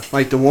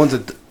 Like the ones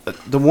that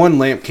the one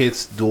lamp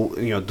kit's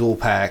dual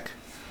pack,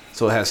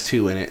 so it has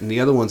 2 in it, and the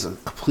other one's a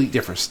complete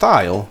different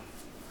style,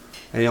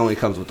 and it only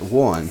comes with the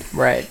 1,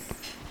 Right.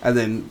 and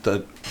then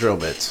the drill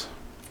bits.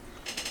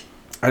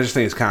 I just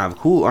think it's kind of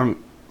cool. Like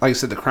I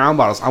said, the Crown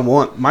bottles.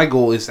 My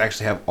goal is to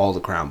actually have all the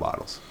Crown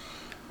bottles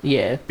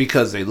Yeah.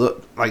 because they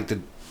look like the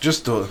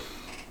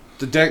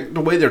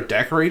way they're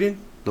decorated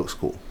looks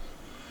cool.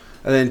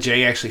 And then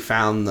Jay actually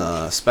found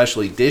the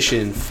special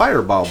edition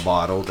Fireball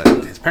bottle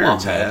that his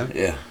parents have.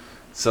 Yeah.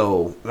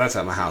 So that's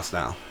at my house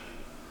now.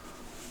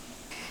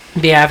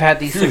 Yeah, I've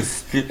had these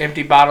 6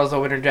 empty bottles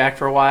of Winter Jack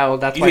for a while.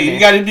 That's why. You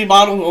got empty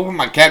bottles? Open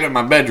my cabinet in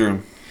my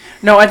bedroom.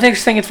 No, I think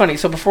it's funny.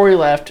 So before we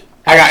left,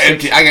 I got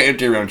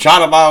empty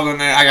Ranchada bottles in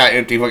there. I got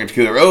empty fucking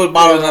Tequila Rose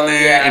bottles in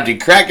there. Yeah. Empty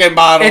Kraken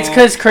bottles. It's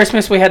because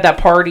Christmas we had that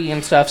party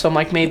and stuff. So I'm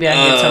like, maybe I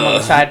can get some on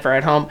the side for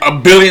at home.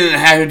 1.5 billion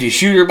empty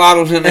shooter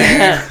bottles in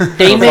there.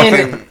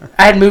 Damon,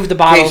 I had moved the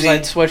bottles. Casey.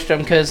 I'd switched them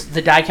because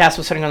the diecast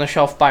was sitting on the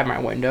shelf by my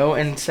window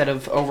instead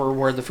of over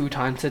where the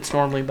futon sits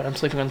normally. But I'm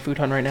sleeping on the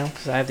futon right now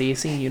because I have the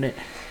AC unit.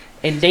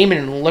 And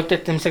Damon looked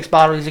at them 6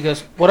 bottles. He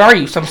goes, "What are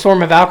you, some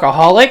sort of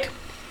alcoholic?"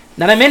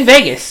 Then I'm in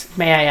Vegas,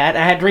 may I add.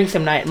 I had drinks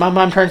some night. My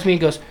mom turns to me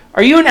and goes,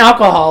 "Are you an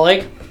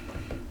alcoholic?"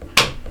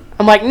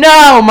 I'm like,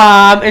 "No,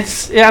 Mom.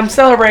 I'm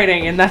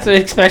celebrating." And that's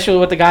especially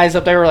what the guys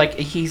up there were like.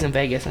 He's in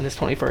Vegas on his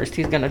 21st.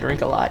 He's gonna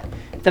drink a lot.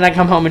 Then I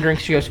come home and drink.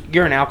 She goes,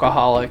 "You're an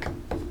alcoholic."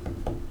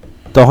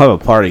 Don't have a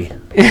party.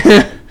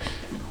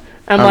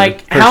 I'm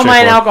like, pretty "How am I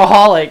an straightforward.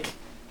 alcoholic?"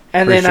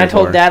 And Pretty then I told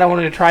straightforward. Dad I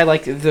wanted to try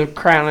like the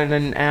Crown and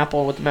an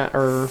apple with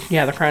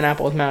the Crown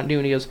apple with Mountain Dew,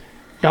 and he goes,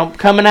 "Don't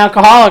become an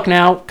alcoholic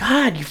now."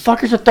 God, you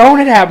fuckers are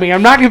throwing it at me.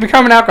 I'm not gonna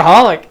become an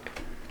alcoholic.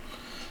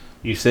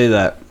 You say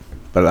that,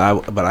 but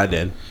I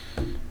did.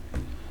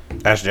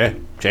 Ask Jay.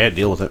 Jay had to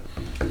deal with it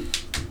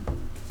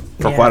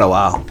for Yeah, quite a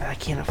while. But I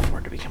can't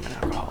afford to become an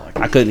alcoholic.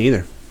 I couldn't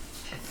either.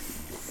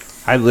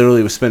 I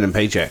literally was spending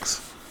paychecks.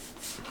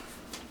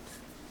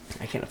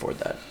 I can't afford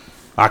that.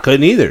 I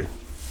couldn't either.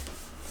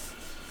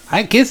 I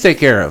had kids to take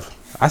care of.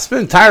 I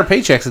spent entire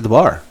paychecks at the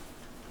bar.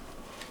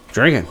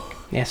 Drinking.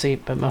 Yeah, see,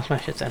 but most of my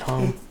shit's at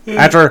home.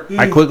 After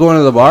I quit going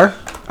to the bar,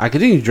 I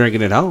continued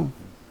drinking at home.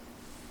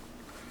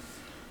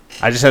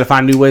 I just had to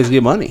find new ways to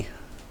get money.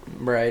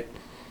 Right.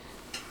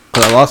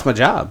 Because I lost my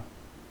job.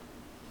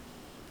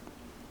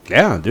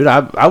 Yeah, dude,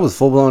 I was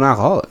full-blown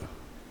alcoholic.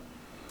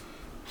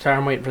 Sorry,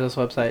 I'm waiting for this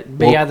website.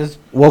 But yeah, this.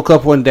 Woke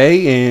up one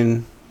day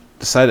and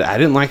decided I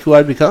didn't like who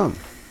I'd become.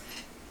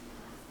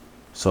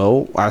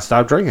 So I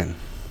stopped drinking.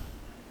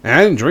 And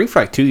I didn't drink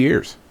for like 2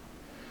 years.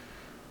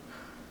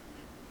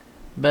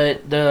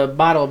 But the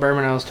bottle of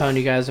bourbon I was telling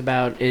you guys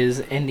about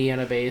is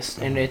Indiana based,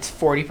 and it's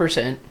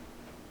 40%.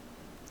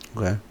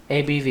 Okay.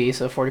 ABV,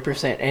 so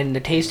 40%. And the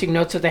tasting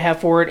notes that they have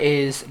for it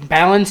is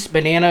balanced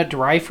banana,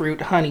 dry fruit,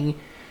 honey,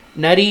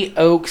 nutty,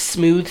 oak,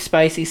 smooth,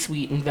 spicy,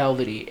 sweet, and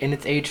velvety. And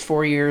it's aged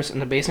 4 years,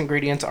 and the base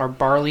ingredients are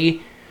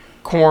barley,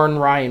 corn,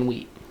 rye, and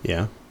wheat.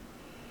 Yeah.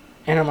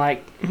 And I'm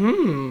like,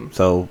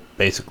 So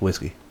basic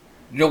whiskey.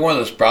 You know, one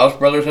of the Sprouse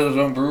brothers has his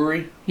own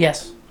brewery.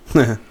 Yes.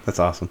 That's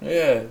awesome.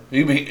 Yeah,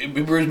 he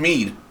brews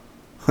mead.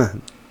 That's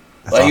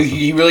Like awesome.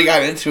 he really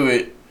got into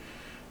it,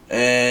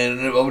 and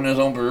ended up opening his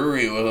own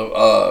brewery with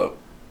an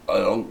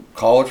old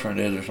college friend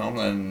of his or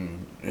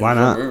something. Why His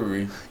own not?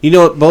 Brewery. You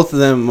know what? Both of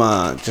them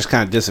just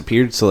kind of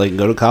disappeared so they can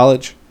go to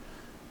college.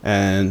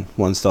 And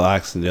one still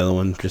acts and the other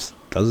one just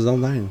does his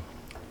own thing.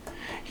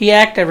 He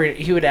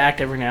would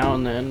act every now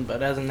and then,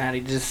 but other than that,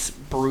 he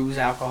just brews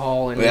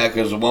alcohol and Yeah,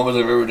 because one was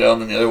in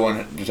Riverdale, and the other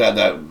one just had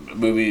that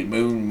Moon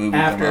movie come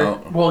after.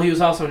 out. Well, he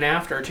was also an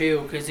after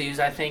too, because he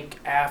was, I think,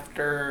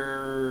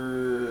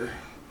 after.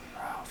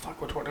 Oh fuck,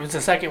 which one? It was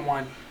the second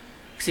one.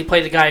 Because he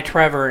played the guy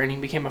Trevor, and he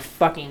became a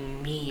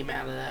fucking meme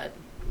out of that.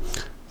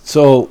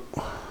 So,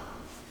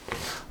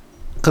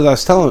 because I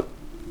was telling,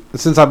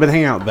 since I've been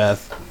hanging out with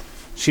Beth,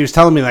 she was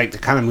telling me like the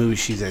kind of movies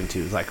she's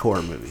into, like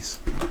horror movies.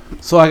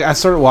 So I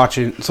started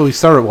watching. So we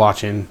started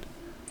watching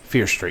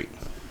Fear Street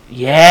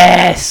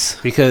Yes.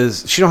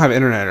 because she don't have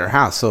internet at her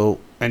house. So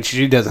and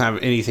she doesn't have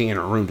anything in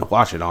her room to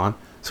watch it on.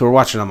 So we're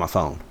watching it on my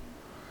phone.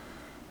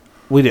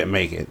 We didn't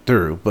make it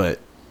through, but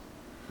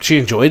she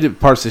enjoyed the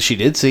parts that she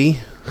did see.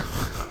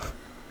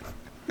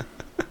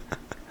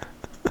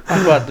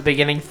 Like what? The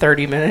beginning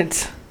 30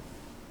 minutes.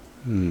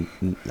 I don't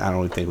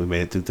even think we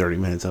made it through 30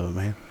 minutes of it,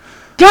 man.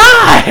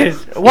 God!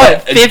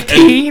 What? Yeah,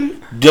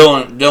 15?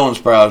 Dylan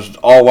Sprouse,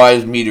 All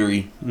Wise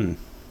Meadery. Hmm.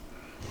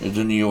 It's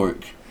in New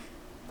York.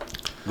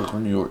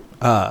 Brooklyn, New York.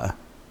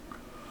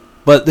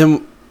 But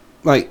then,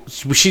 like,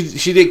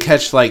 she did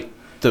catch like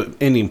the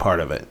ending part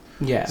of it.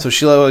 Yeah.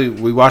 So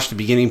we watched the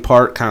beginning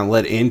part, kind of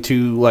led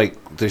into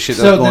like the shit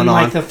that So was going then,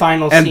 on, like, the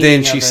final and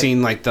then scene she's of it.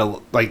 seen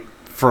like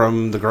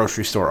from the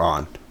grocery store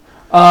on.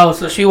 Oh,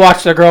 so she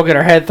watched the girl get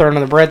her head thrown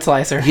in the bread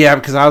slicer. Yeah,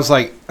 because I was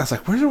like,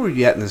 where are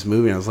we at in this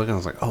movie? And I was looking, I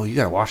was like, oh, you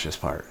gotta watch this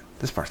part.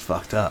 This part's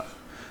fucked up.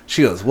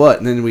 She goes, what?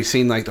 And then we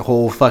seen like the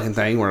whole fucking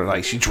thing where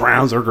like she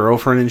drowns her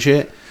girlfriend and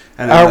shit.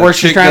 And then Or the where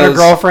she's chick trying her goes-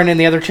 girlfriend and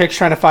the other chick's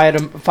trying to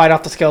fight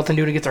off the skeleton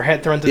dude and gets her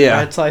head thrown through Yeah.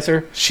 the bread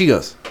slicer. She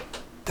goes,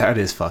 that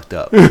is fucked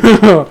up.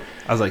 I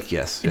was like,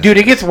 yes. Dude,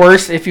 it gets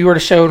worse if you were to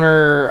show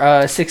her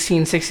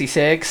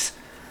 1666,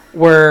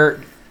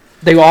 where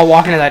they all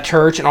walk into that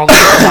church and all the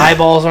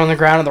eyeballs are on the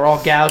ground and they're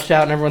all gouged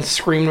out and everyone's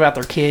screaming about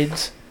their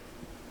kids.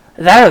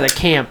 That or the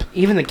camp.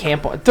 Even the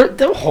camp one.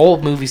 The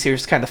whole movie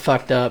series is kind of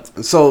fucked up.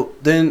 So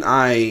then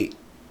we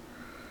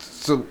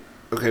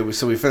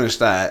finished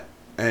that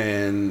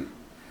and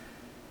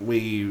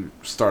we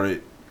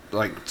started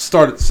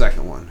the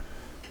second one.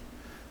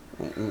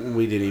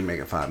 We didn't even make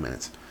it 5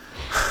 minutes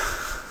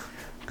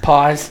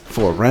Pause.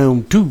 for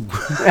round 2.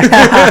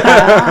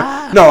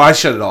 No, I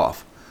shut it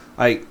off.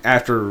 Like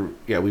after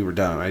we were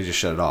done, I just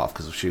shut it off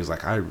because she was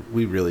like,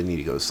 we really need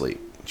to go to sleep.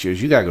 She goes,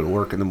 you gotta go to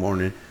work in the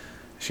morning.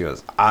 She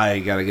goes, I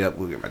gotta get up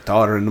and get my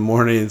daughter in the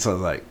morning. So I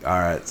was like, all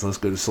right, so let's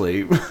go to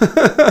sleep.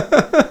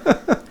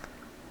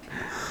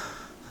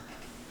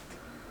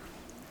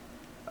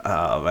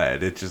 Oh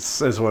man, it's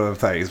one of the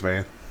things,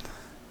 man.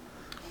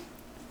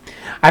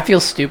 I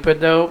feel stupid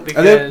though And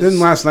because then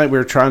last night we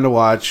were trying to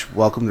watch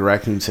Welcome to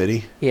Raccoon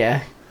City,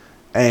 yeah.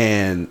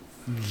 and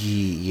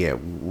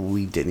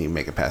we didn't even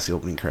make it past the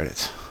opening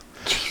credits.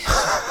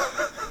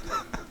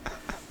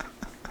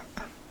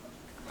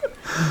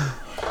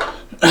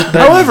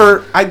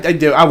 However,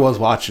 I was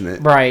watching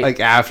it Right. Like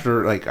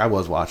after, like I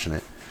was watching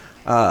it,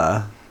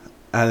 and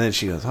then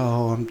she goes,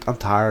 "Oh, I'm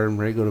tired. I'm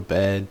ready to go to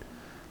bed."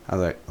 I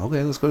was like,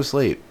 "Okay, let's go to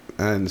sleep."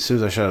 And as soon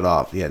as I shut it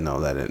off,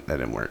 that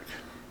didn't work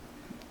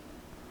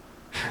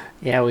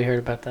Yeah, we heard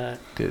about that.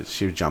 because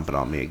she was jumping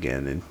on me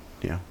again, and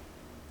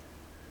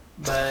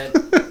But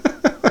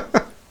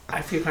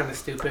I feel kind of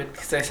stupid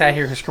because I sat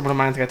here because Criminal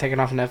Minds got taken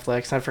off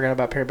Netflix and I forgot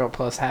about Paramount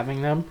Plus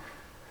having them.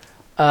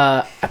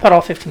 I bought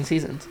all 15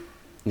 seasons.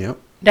 Yep.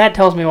 Dad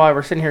tells me while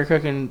we're sitting here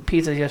cooking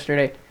pizzas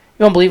yesterday,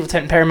 you won't believe what's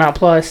hitting Paramount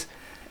Plus.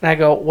 And I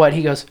go, what?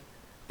 He goes,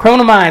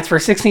 Criminal Minds for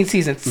 16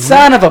 seasons. Mm-hmm.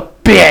 Son of a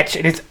bitch!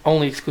 And it's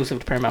only exclusive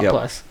to Paramount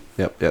Plus.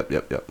 Yep.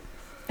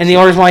 And the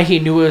only reason why he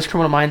knew it was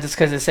Criminal Minds is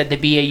because it said the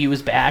BAU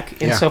was back.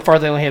 And Yeah. so far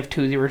they only have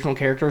two of the original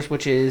characters,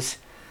 which is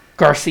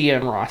Garcia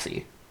and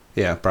Rossi.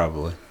 Yeah,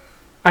 probably.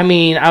 I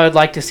mean, I would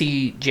like to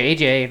see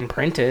JJ and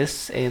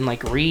Prentice and,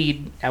 like,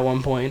 Reed at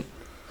one point.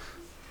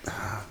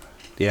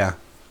 Yeah.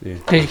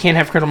 Because you can't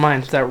have Criminal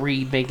Minds without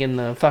Reed making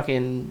the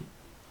fucking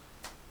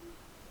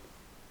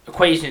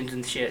equations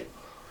and shit.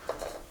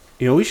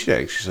 You know, we should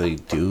actually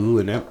do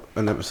an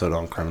episode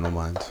on Criminal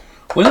Minds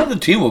When did the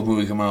Teen Wolf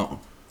movie come out?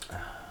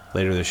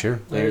 later this year.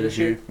 Later this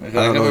year. I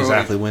don't know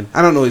exactly when.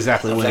 I don't know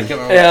exactly when.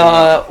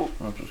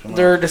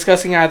 They're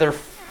discussing either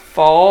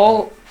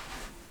fall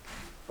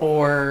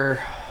or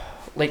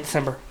late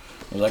December.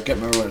 I can't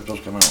remember when it's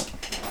supposed to come out.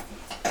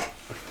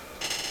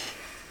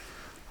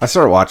 I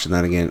started watching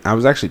that again. I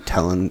was actually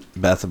telling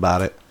Beth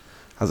about it.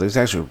 I was like, it's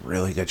actually a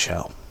really good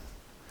show.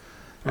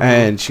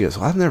 And she goes,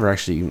 well, I've never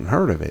actually even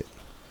heard of it.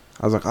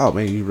 I was like, oh,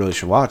 man, you really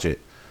should watch it.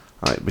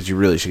 But you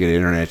really should get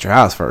internet at your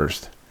house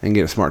first and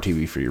get a smart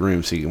TV for your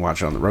room so you can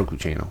watch it on the Roku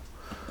channel.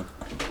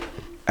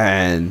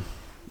 And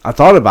I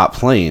thought about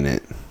playing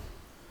it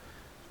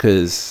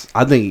Because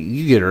I think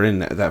you get her in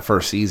that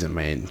first season,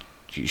 man.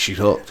 She's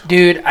hooked.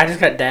 Dude, I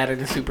just got dad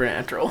into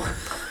Supernatural.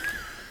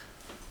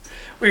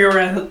 We were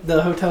at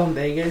the hotel in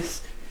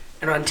Vegas,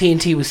 and on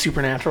TNT was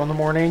Supernatural in the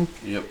morning.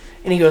 Yep.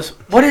 And he goes,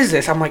 "What is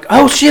this?" I'm like,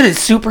 "Oh shit, it's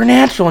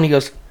Supernatural." And he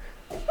goes,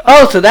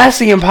 "Oh, so that's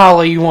the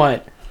Impala you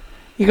want?"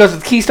 He goes,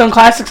 "With Keystone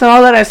Classics and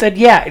all that?" I said,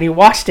 "Yeah." And he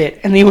watched it,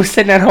 and he was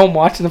sitting at home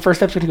watching the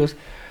first episode. He goes,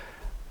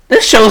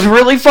 "This show's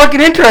really fucking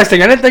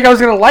interesting. I didn't think I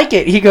was gonna like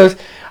it." He goes,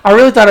 "I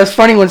really thought it was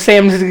funny when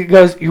Sam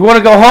goes, 'You want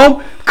to go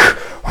home?'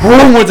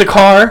 Home with the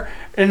car."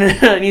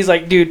 And he's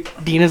like, "Dude,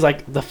 Dean is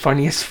like the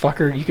funniest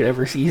fucker you could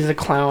ever see. He's a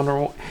clown,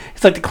 or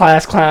it's like the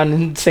class clown,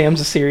 and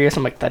Sam's a serious."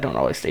 I'm like, that don't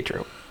always stay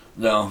true.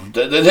 No,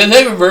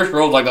 they reverse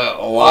roles like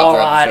a lot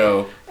throughout the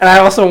show. And I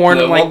also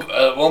warned him, like,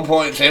 at one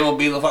point, Sam will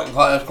be the fucking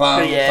class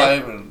clown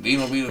type, and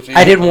Dean will be the.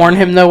 I did warn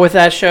him though with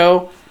that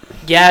show.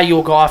 Yeah,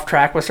 you'll go off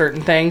track with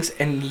certain things,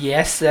 and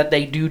yes, that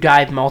they do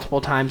die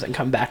multiple times and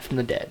come back from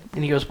the dead.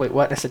 And he goes, "Wait,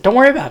 what?" And I said, "Don't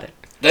worry about it.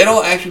 They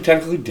don't actually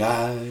technically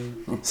die.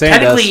 Sam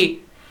Technically,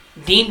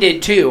 Dean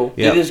did too."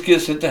 Yep. They just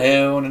get sent to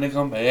hell and then they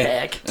come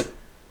back.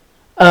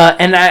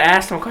 And I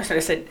asked him a question. I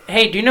said,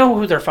 "Hey, do you know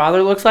who their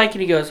father looks like?"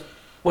 And he goes,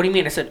 "What do you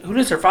mean?" I said, "Who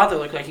does their father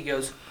look like?" He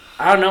goes,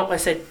 "I don't know." I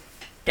said,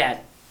 "Dad,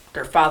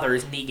 their father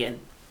is Negan."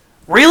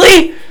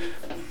 Really?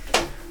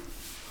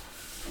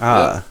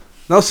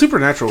 No,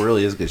 Supernatural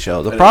really is a good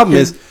show. The problem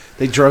is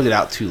they drug it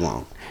out too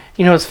long.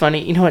 You know what's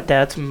funny? You know what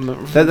Dad's...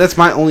 That's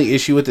my only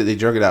issue with it. They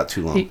drug it out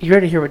too long. You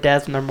ready to hear what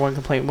Dad's number one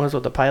complaint was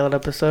with the pilot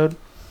episode?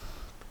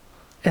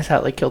 Is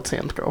how they killed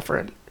Sam's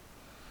girlfriend.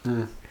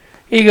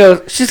 He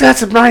goes, "She's got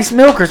some nice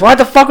milkers. Why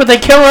the fuck would they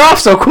kill her off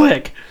so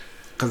quick?"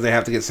 Because they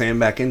have to get Sam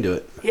back into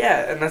it.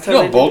 Yeah, and that's how You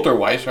know, they both their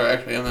wives are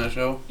actually on that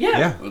show.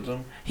 Yeah. With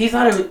them. He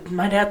thought it was...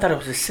 My dad thought it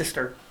was his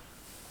sister.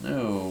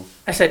 No.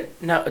 I said,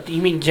 "No, do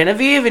you mean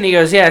Genevieve?" And he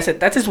goes, "Yeah." I said,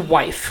 "That's his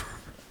wife."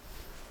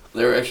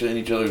 They were actually in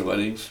each other's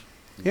weddings.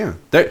 Yeah,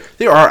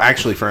 they are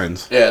actually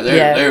friends. Yeah,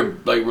 they're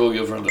like real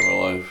good friends in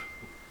real life.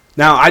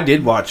 Now I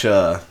did watch.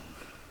 The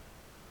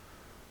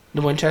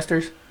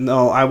Winchesters?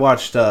 No, I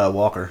watched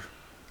Walker.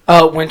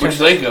 Oh, What you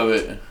Winchester. think of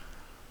it?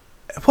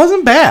 It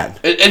wasn't bad.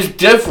 It's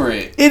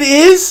different. It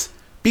is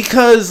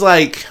because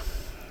like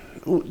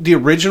the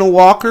original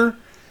Walker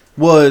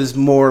was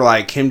more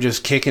like him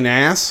just kicking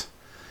ass,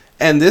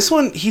 and this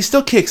one he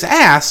still kicks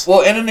ass.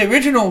 Well, and in the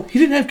original, he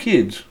didn't have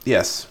kids.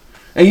 Yes,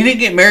 And he didn't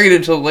get married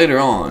until later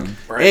on.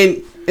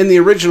 and in the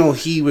original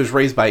he was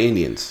raised by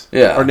Indians,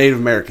 Yeah. or Native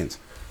Americans.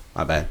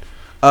 My bad.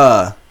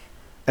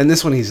 And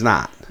this one he's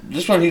not.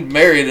 This one, he's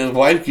married and his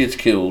wife gets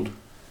killed.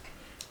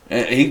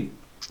 And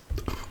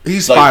he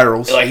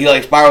spirals.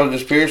 He spirals and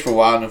disappears for a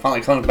while and then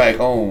finally comes back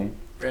home.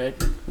 Right.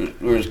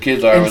 Where his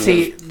kids are And with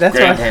see, his that's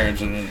what I-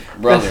 grandparents and his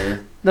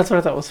brother. That's what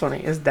I thought was funny.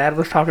 His dad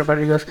was talking about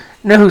it. He goes,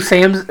 "You know who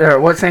Sam's, or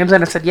what Sam's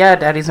in?" I said, "Yeah,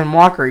 Daddy's in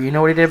Walker." You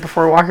know what he did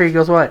before Walker? He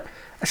goes, "What?"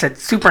 I said,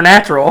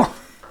 "Supernatural."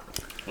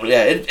 Well,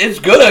 yeah, it's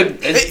good.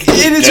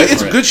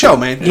 It's a good show,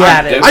 man.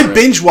 Yeah, it is. I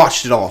binge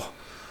watched it all.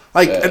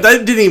 Like Yeah. I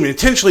didn't even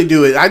intentionally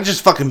do it. I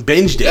just fucking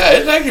binged it. Yeah,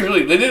 it's actually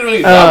really. They did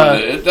really job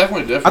with it. It's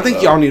definitely different. I think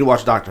though. y'all need to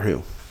watch Doctor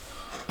Who.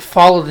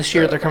 Fall of this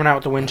year, they're coming out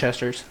with the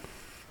Winchesters,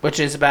 which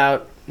is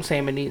about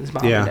Sam and Dean's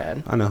mom and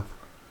dad. I know.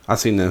 I've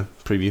seen the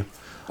preview.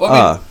 Well,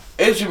 I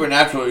mean, in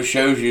Supernatural, it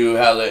shows you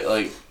how they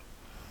like.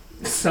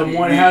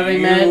 Somewhat how they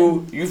met.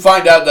 You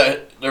find out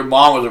that their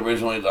mom was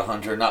originally the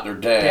hunter, not their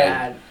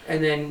dad.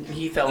 And then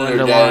he fell And into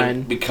their dad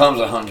line. becomes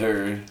a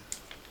hunter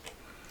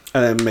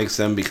And it makes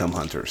them become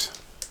hunters.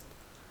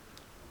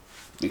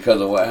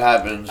 because of what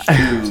happens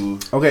to.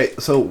 Okay,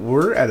 so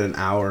we're at an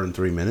hour and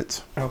 3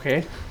 minutes.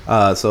 Okay.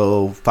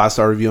 So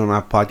 5-star review on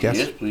our podcast.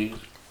 Yes, please.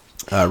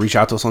 Reach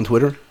out to us on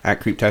Twitter at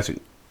Creeptastic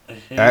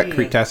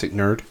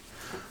Nerd.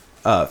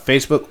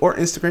 Facebook or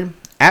Instagram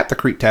at the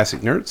Creeptastic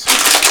Nerds.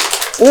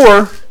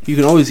 Or you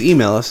can always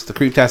email us, the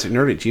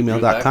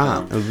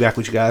creeptasticnerd@gmail.com. And we'll be back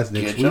with you guys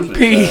next Catch up week. with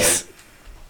Peace. that.